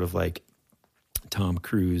one sort of Tom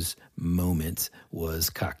Cruise moment was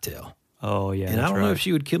Cocktail. Oh yeah, and I don't know if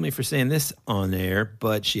she would kill me for saying this on air,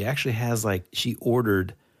 but she actually has she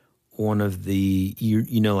ordered one of the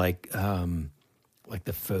the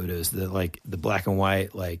photos, the black and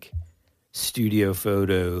white studio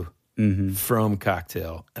photo from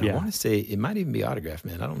Cocktail. And I want to say it might even be autographed,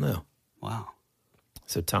 man. I don't know. Wow.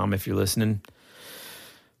 So Tom, if you're listening,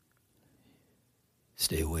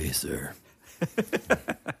 stay away, sir.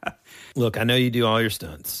 Look, I know you do all your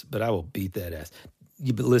stunts, but I will beat that ass.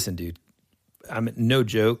 But listen, dude, no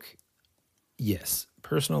joke. Yes,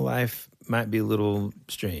 personal life might be a little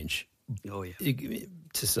strange. Oh yeah,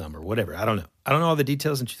 to some or whatever. I don't know. I don't know all the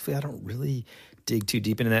details, and truthfully, I don't really dig too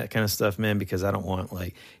deep into that kind of stuff, man, because I don't want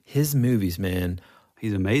his movies, man.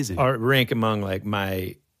 He's amazing. Rank among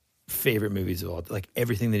my favorite movies of all.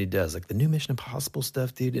 Everything that he does, the new Mission Impossible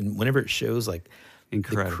stuff, dude. And whenever it shows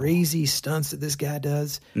incredible the crazy stunts that this guy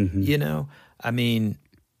does,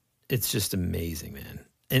 it's just amazing, man.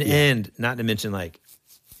 And not to mention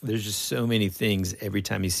there's just so many things every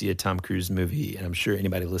time you see a Tom Cruise movie, and I'm sure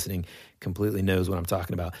anybody listening completely knows what I'm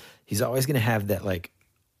talking about. He's always going to have that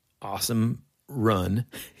awesome run.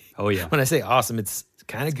 Oh yeah. When I say awesome, it's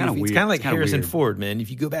kind of goofy. It's kind of like Harrison weird. Ford, man. If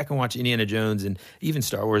you go back and watch Indiana Jones and even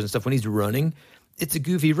Star Wars and stuff, when he's running, it's a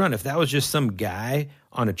goofy run. If that was just some guy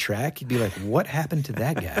on a track, you'd be like, what happened to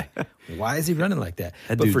that guy? Why is he running like that?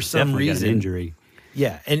 But for some reason, got an injury.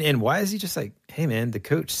 Yeah. And why is he just hey man, the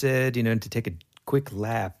coach said, to take a quick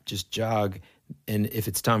lap, just jog. And if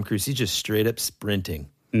it's Tom Cruise, he's just straight up sprinting.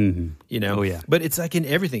 Mm-hmm. Oh yeah. But it's in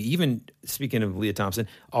everything. Even speaking of Leah Thompson,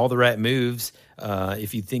 all the right moves.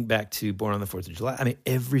 If you think back to Born on the 4th of July,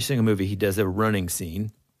 every single movie he does a running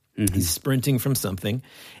scene. Mm-hmm. He's sprinting from something,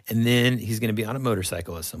 and then he's going to be on a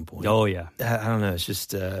motorcycle at some point. Oh yeah. I don't know. It's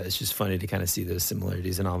just funny to kind of see those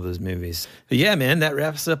similarities in all those movies. But yeah, man, that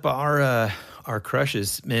wraps up our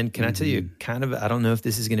crushes. Man, can I tell you I don't know if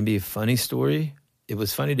this is going to be a funny story. It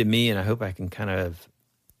was funny to me, and I hope I can kind of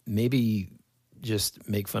maybe just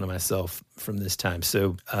make fun of myself from this time.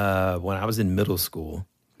 So when I was in middle school,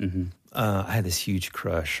 I had this huge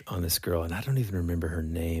crush on this girl, and I don't even remember her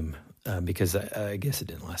name because I guess it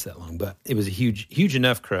didn't last that long. But it was a huge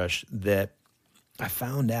enough crush that I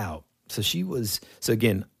found out. So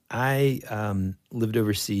again, I lived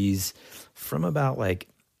overseas from about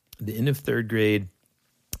the end of 3rd grade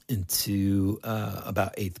into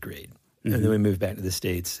about 8th grade. And then we moved back to the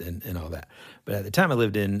States and all that. But at the time I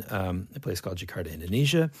lived in a place called Jakarta,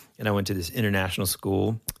 Indonesia. And I went to this international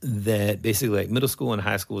school that basically like middle school and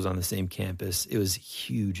high school was on the same campus. It was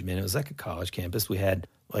huge, man. It was like a college campus. We had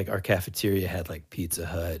like our cafeteria had like Pizza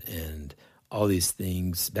Hut and all these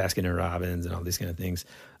things, Baskin and Robbins and all these kind of things.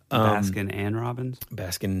 Baskin and Robbins?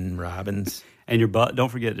 Baskin Robbins. And don't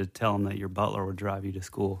forget to tell them that your butler would drive you to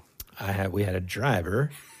school. We had a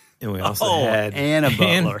driver. And we also had and a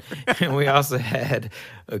butler, and we also had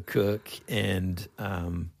a cook and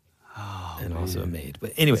also a maid.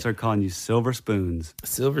 But anyway, start calling you Silver Spoons.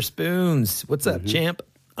 Silver Spoons. What's up, champ?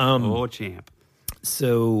 Champ.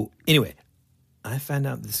 So anyway, I find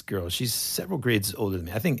out this girl. She's several grades older than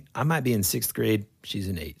me. I think I might be in 6th grade. She's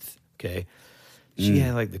in 8th. Okay, she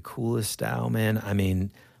had like the coolest style, man. I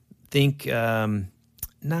mean, think.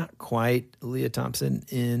 Not quite Leah Thompson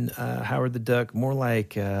in Howard the Duck, more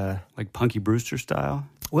like Punky Brewster style?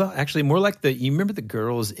 Well, actually, more like you remember the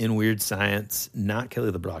girls in Weird Science, not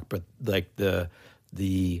Kelly LeBrock, but like the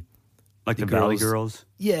Valley Girls?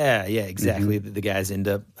 Yeah, exactly. The guys end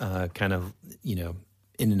up kind of,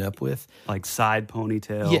 ending up with. Like side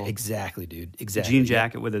ponytail. Yeah, exactly, dude. Exactly. Jean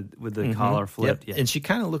jacket with the collar flipped. Yep. Yeah. And she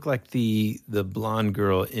kind of looked like the blonde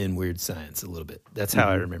girl in Weird Science a little bit. That's how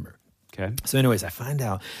I remember. Okay. So anyways, I find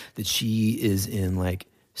out that she is in like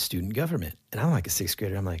student government. And I'm like a 6th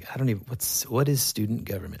grader. I'm like, I don't even, what is student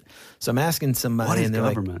government? So I'm asking somebody. What is and they're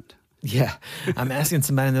government? Like, yeah. I'm asking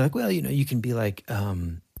somebody and they're like, well, you can be like,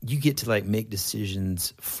 you get to like make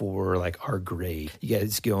decisions for like our grade. You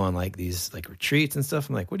guys go on like these like retreats and stuff.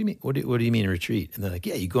 I'm like, what do you mean? What do you mean a retreat? And they're like,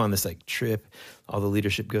 yeah, you go on this like trip. All the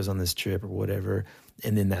leadership goes on this trip or whatever.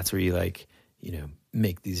 And then that's where you like,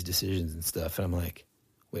 make these decisions and stuff. And I'm like,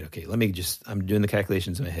 wait, okay, I'm doing the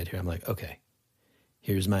calculations in my head here. I'm like, okay,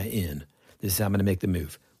 here's my in. This is how I'm going to make the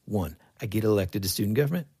move. 1, I get elected to student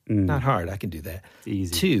government. Not hard. I can do that.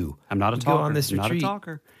 Easy. 2, I'm not a talker. Go on this retreat. Not a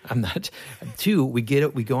talker. I'm not. 2, we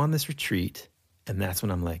go on this retreat, and that's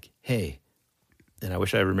when I'm like, hey, and I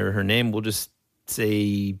wish I remember her name. We'll just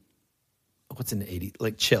say, what's an 80?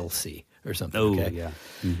 Like Chelsea or something. Oh, okay? yeah.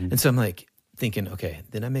 And so I'm like, thinking, okay,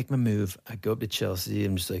 then I make my move. I go up to Chelsea.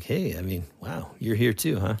 I'm just like, hey, I mean, wow, you're here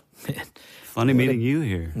too, huh? Man, funny meeting you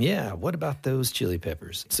here. Yeah. What about those chili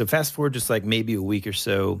peppers? So fast forward just like maybe a week or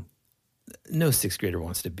so. No 6th grader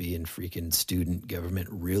wants to be in freaking student government,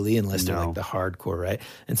 really, unless they're like the hardcore, right?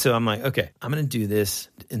 And so I'm like, okay, I'm going to do this.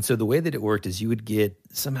 And so the way that it worked is you would get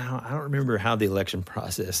somehow, I don't remember how the election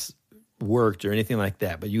process worked or anything like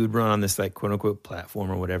that, but you would run on this like quote unquote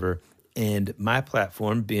platform or whatever. And my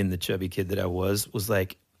platform, being the chubby kid that I was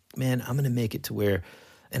like, man, I'm going to make it to where,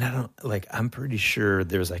 and I'm pretty sure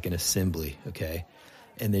there's like an assembly, okay?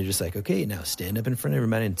 And they're just like, okay, now stand up in front of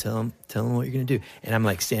everybody and tell them what you're going to do. And I'm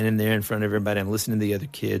like standing there in front of everybody. I'm listening to the other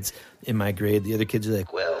kids in my grade. The other kids are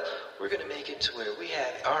like, well, we're going to make it to where we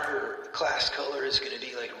have our class color is going to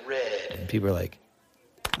be like red. And people are like,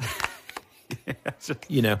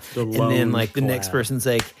 and then like the next person's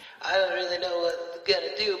like, I don't really know what we're going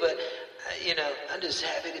to do, but I'm just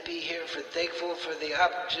happy to be here thankful for the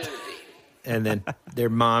opportunity. And then their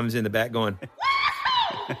mom's in the back going,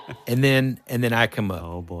 and then I come up.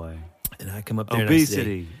 Oh boy. And I come up there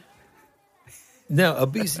obesity. And I say, no,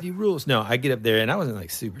 obesity rules. No, I get up there and I wasn't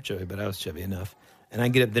like super chubby, but I was chubby enough. And I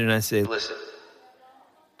get up there and I say, listen,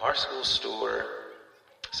 our school store,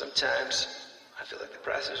 sometimes I feel like the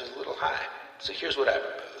prices are a little high. So here's what I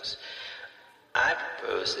propose. I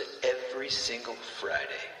propose that every single Friday,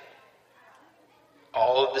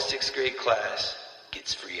 all of the 6th grade class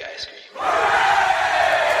gets free ice cream.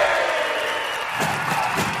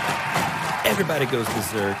 Everybody goes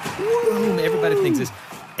berserk. Boom, everybody thinks this.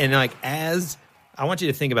 And like as I want you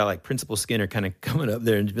to think about like Principal Skinner kind of coming up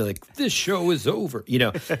there and be like, this show is over.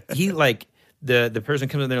 He like the person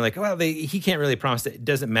comes in there like, well, he can't really promise that. It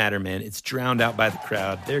doesn't matter, man. It's drowned out by the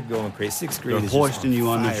crowd. They're going crazy. 6th grade They're is hoisting you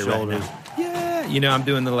on their right shoulders. now. Yeah. I'm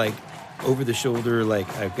doing the like over the shoulder, like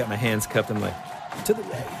I've got my hands cupped. I'm like, to the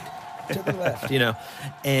right, to the left,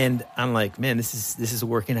 and I'm like, man, this is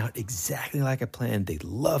working out exactly like I planned. They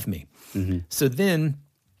love me. Mm-hmm. So then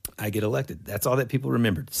I get elected. That's all that people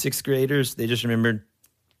remembered. 6th graders, they just remembered,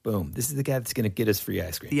 boom, this is the guy that's going to get us free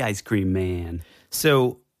ice cream. The ice cream man.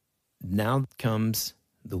 So now comes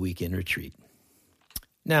the weekend retreat.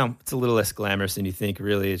 Now, it's a little less glamorous than you think,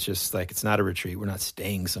 really. It's just like, it's not a retreat. We're not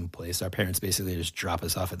staying someplace. Our parents basically just drop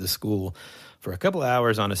us off at the school for a couple of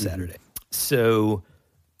hours on a Saturday. So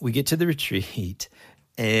we get to the retreat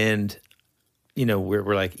and,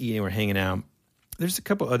 we're like eating, we're hanging out. There's a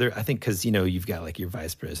couple other, I think, because, you've got like your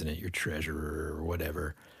vice president, your treasurer or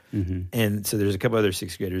whatever. Mm-hmm. And so there's a couple other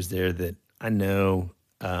 6th graders there that I know,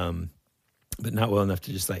 but not well enough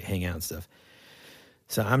to just like hang out and stuff.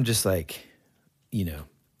 So I'm just like,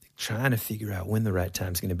 trying to figure out when the right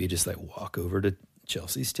time's going to be. Just like walk over to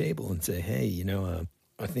Chelsea's table and say, hey,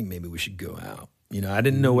 I think maybe we should go out. I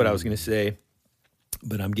didn't know what I was going to say,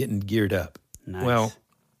 but I'm getting geared up. Nice. Well,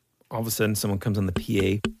 all of a sudden someone comes on the PA.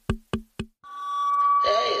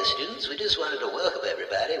 Hey, students, we just wanted to welcome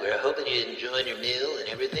everybody. We're hoping you're enjoying your meal and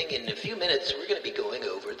everything. In a few minutes, we're going to be going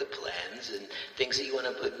over the plans and things that you want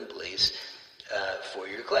to put in place for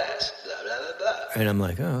your class. Blah, blah, blah, blah. And I'm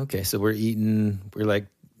like, oh, okay. So we're eating, we're like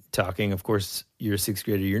talking. Of course, you're a sixth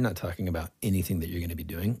grader. You're not talking about anything that you're going to be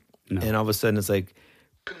doing. No. And all of a sudden it's like,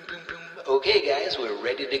 boom, boom, boom. Okay, guys, we're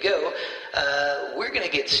ready to go. We're going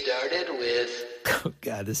to get started with... Oh,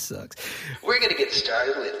 God, this sucks. We're going to get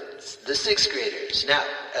started with the sixth graders. Now,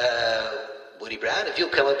 Woody Brown, if you'll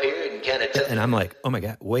come up here and kind of tell... And I'm like, oh, my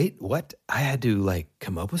God, wait, what? I had to, like,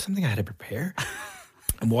 come up with something? I had to prepare?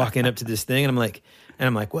 I'm walking up to this thing, and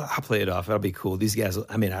I'm like, well, I'll play it off. It'll be cool. These guys,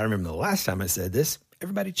 I remember the last time I said this,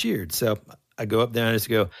 everybody cheered. So I go up there and I just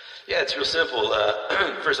go... Yeah, it's real simple.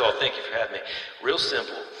 First of all, thank you for having me. Real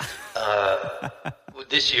simple.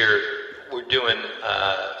 This year, we're doing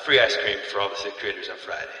free ice cream for all the sixth graders on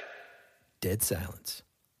Friday. Dead silence.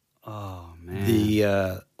 Oh, man.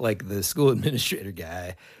 The school administrator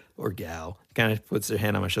guy or gal kind of puts their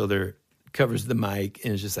hand on my shoulder, covers the mic,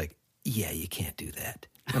 and is just like, yeah, you can't do that.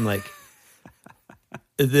 I'm like,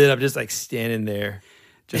 and then I'm just like standing there.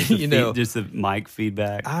 Just the mic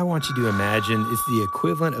feedback. I want you to imagine it's the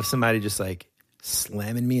equivalent of somebody just like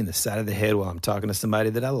slamming me in the side of the head while I'm talking to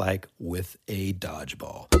somebody that I like with a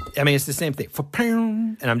dodgeball. It's the same thing.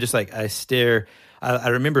 And I'm just like, I stare. I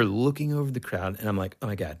remember looking over the crowd and I'm like, oh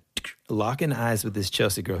my God, locking eyes with this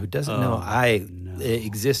Chelsea girl who doesn't know I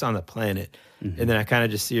exist on the planet. Mm-hmm. And then I kind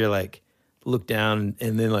of just see her like look down,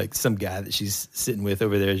 and then like some guy that she's sitting with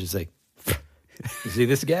over there is just like, you see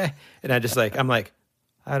this guy? And I'm like,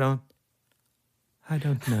 I don't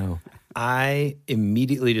know. I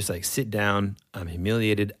immediately just like sit down. I'm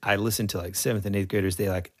humiliated. I listen to like 7th and 8th graders. They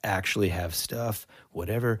like actually have stuff,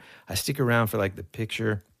 whatever. I stick around for like the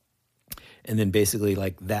picture. And then basically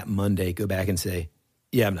like that Monday, go back and say,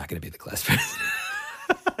 yeah, I'm not going to be the class president.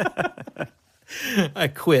 I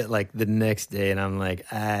quit like the next day, and I'm like,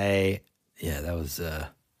 that was,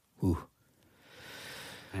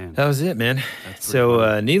 Man. That was it, man.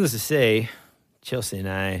 So needless to say, Chelsea and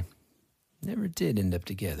I never did end up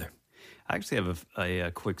together. I actually have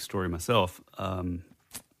a quick story myself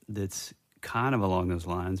that's kind of along those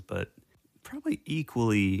lines, but probably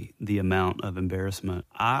equally the amount of embarrassment.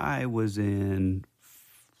 I was in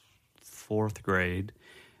 4th grade,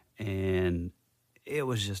 and it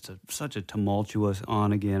was just such a tumultuous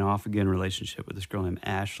on-again, off-again relationship with this girl named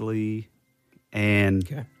Ashley. And,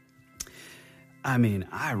 okay.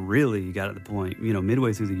 I really got to the point,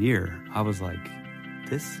 midway through the year, I was like,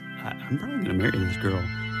 I'm probably going to marry this girl.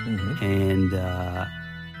 Mm-hmm. And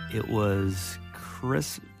it was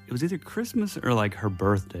either Christmas or like her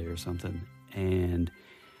birthday or something. And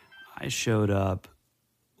I showed up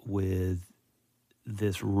with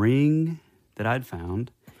this ring that I'd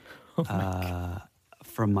found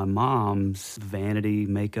from my mom's vanity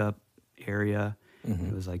makeup area. Mm-hmm.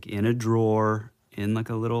 It was like in a drawer in like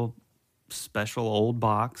a little special old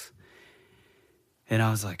box. And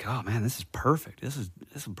I was like, oh man, this is perfect. This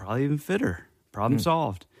will probably even fit her. Problem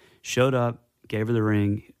solved. Showed up, gave her the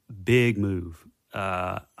ring. Big move.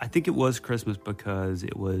 I think it was Christmas because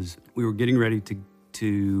we were getting ready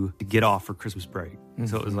to get off for Christmas break. Mm-hmm.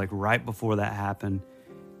 So it was like right before that happened.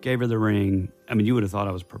 Gave her the ring. You would have thought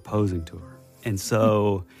I was proposing to her. And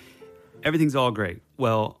so everything's all great.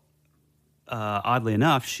 Well, oddly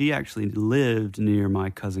enough, she actually lived near my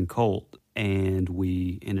cousin Colt, and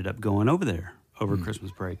we ended up going over there over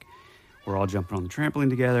Christmas break. We're all jumping on the trampoline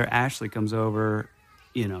together. Ashley comes over,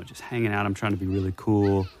 just hanging out. I'm trying to be really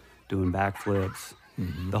cool, doing backflips,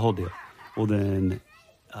 the whole deal. Well, then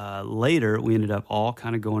later, we ended up all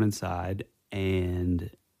kind of going inside, and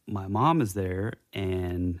my mom is there,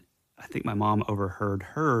 and I think my mom overheard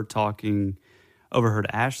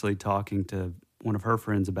Ashley talking to one of her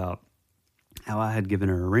friends about how I had given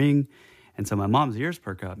her a ring. And so my mom's ears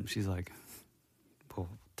perk up, and she's like, well,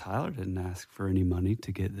 Tyler didn't ask for any money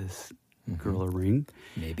to get this girl a ring.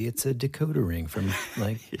 Maybe it's a Dakota ring from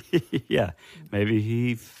like... Yeah, maybe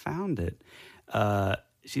he found it.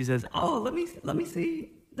 She says, oh, let me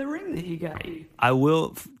see the ring that he got you. I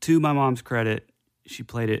will, to my mom's credit, she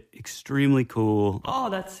played it extremely cool. Oh,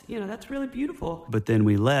 that's really beautiful. But then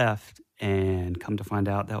we left, and come to find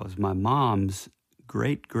out that was my mom's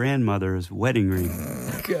great-grandmother's wedding ring.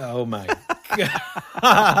 Oh, my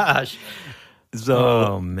gosh. So,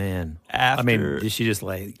 oh man! After, I mean, did she just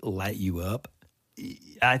like light you up?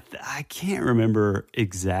 I can't remember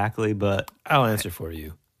exactly, but I'll answer for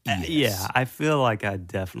you. Yes. Yeah, I feel like I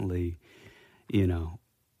definitely,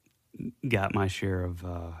 got my share of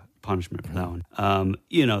punishment for that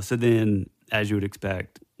one. So then, as you would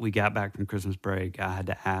expect, we got back from Christmas break. I had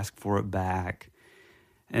to ask for it back.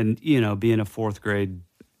 And, being a fourth grade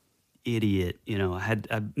idiot,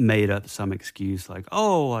 I made up some excuse like,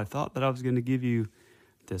 oh, I thought that I was going to give you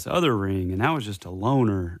this other ring, and that was just a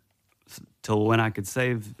loaner till when I could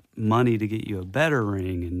save money to get you a better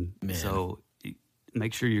ring. And so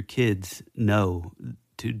make sure your kids know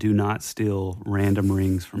to do not steal random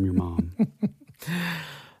rings from your mom.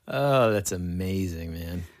 Oh, that's amazing,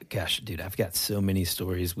 man. Gosh, dude, I've got so many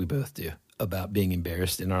stories, we both do, about being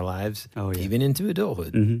embarrassed in our lives, even into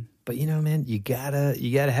adulthood. Mm-hmm. But man, you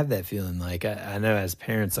gotta have that feeling. Like I know as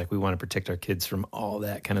parents, like we want to protect our kids from all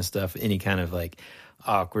that kind of stuff, any kind of like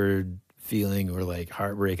awkward feeling or like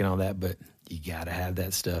heartbreak and all that. But you gotta have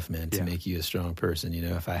that stuff, man, to make you a strong person.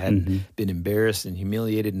 If I hadn't been embarrassed and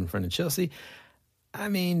humiliated in front of Chelsea, I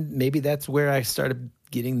mean, maybe that's where I started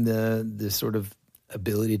getting the sort of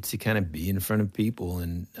ability to kind of be in front of people.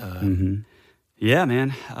 And yeah,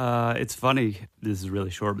 man, it's funny. This is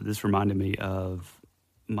really short, but this reminded me of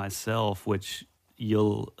myself, which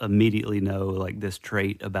you'll immediately know like this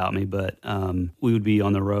trait about me. But we would be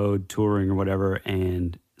on the road touring or whatever,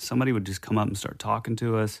 and somebody would just come up and start talking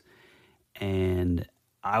to us, and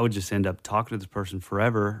I would just end up talking to this person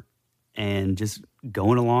forever and just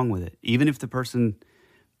going along with it, even if the person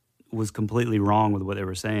was completely wrong with what they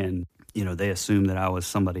were saying. They assumed that I was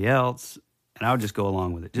somebody else, and I would just go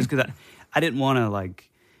along with it just because I didn't want to like.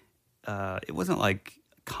 It wasn't like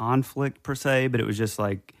conflict per se, but it was just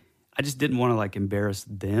like I just didn't want to like embarrass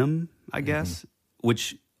them, I guess,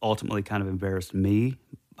 which ultimately kind of embarrassed me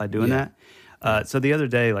by doing that. So the other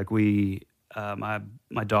day, like my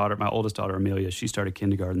oldest daughter Amelia, she started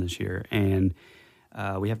kindergarten this year, and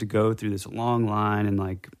we have to go through this long line, and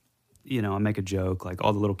like I make a joke like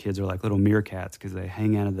all the little kids are like little meerkats because they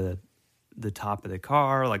hang out of the top of the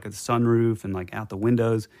car, like a sunroof and like out the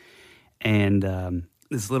windows, and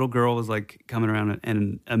this little girl was like coming around,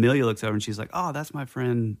 and Amelia looks over and she's like, oh, that's my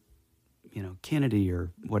friend, Kennedy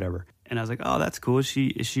or whatever. And I was like, oh, that's cool. Is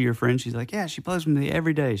she your friend? She's like, yeah, she plays with me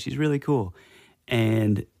every day. She's really cool.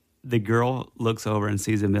 And the girl looks over and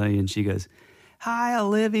sees Amelia and she goes, hi,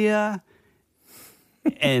 Olivia.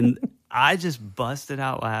 And I just busted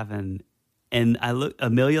out laughing. And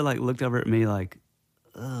Amelia like looked over at me like,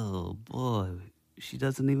 oh boy, she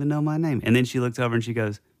doesn't even know my name. And then she looks over and she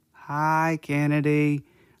goes, hi, Kennedy.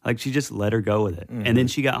 Like she just let her go with it. Mm-hmm. And then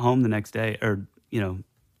she got home the next day or,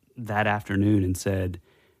 that afternoon and said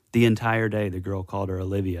the entire day the girl called her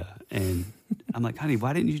Olivia. And I'm like, honey,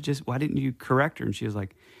 why didn't you correct her? And she was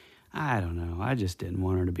like, I don't know. I just didn't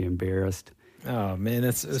want her to be embarrassed. Oh, man,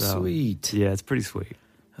 that's so sweet. Yeah, it's pretty sweet.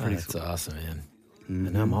 That's awesome, man. Mm-hmm.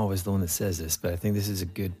 And I'm always the one that says this, but I think this is a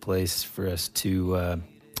good place for us to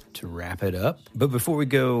wrap it up. But before we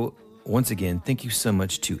go, once again, thank you so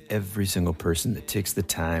much to every single person that takes the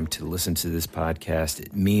time to listen to this podcast.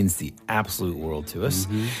 It means the absolute world to us.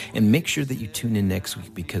 Mm-hmm. And make sure that you tune in next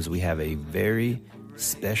week because we have a very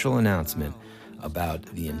special announcement about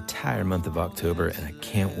the entire month of October, and I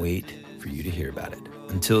can't wait for you to hear about it.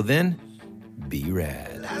 Until then, be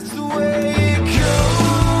rad. That's the way it goes.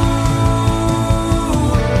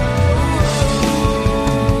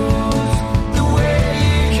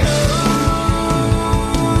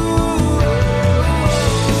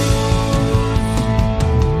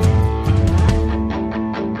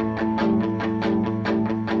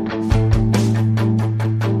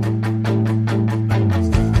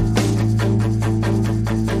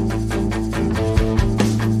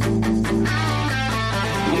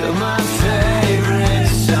 You're my favorite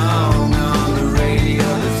song on the radio.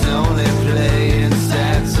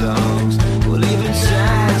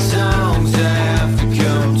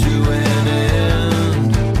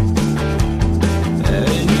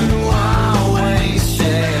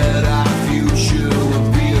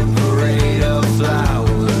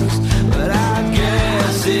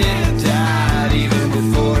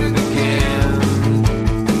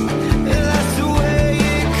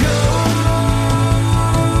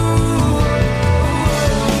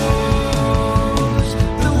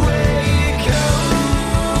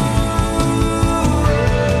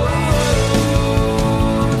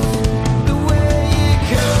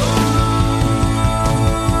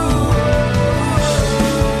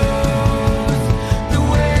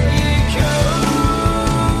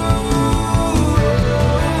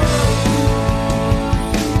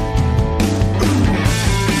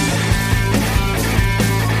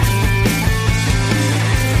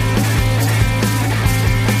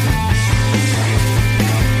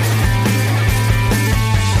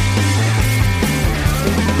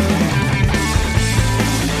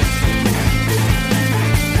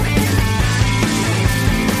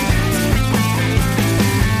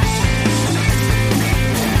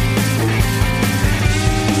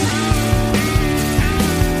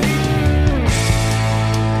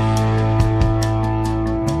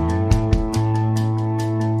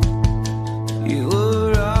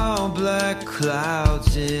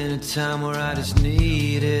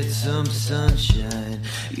 get some sunshine.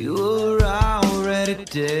 You were already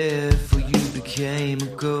dead before you became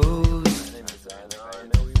a ghost.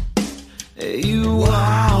 You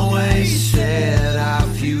always said our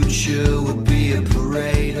future would be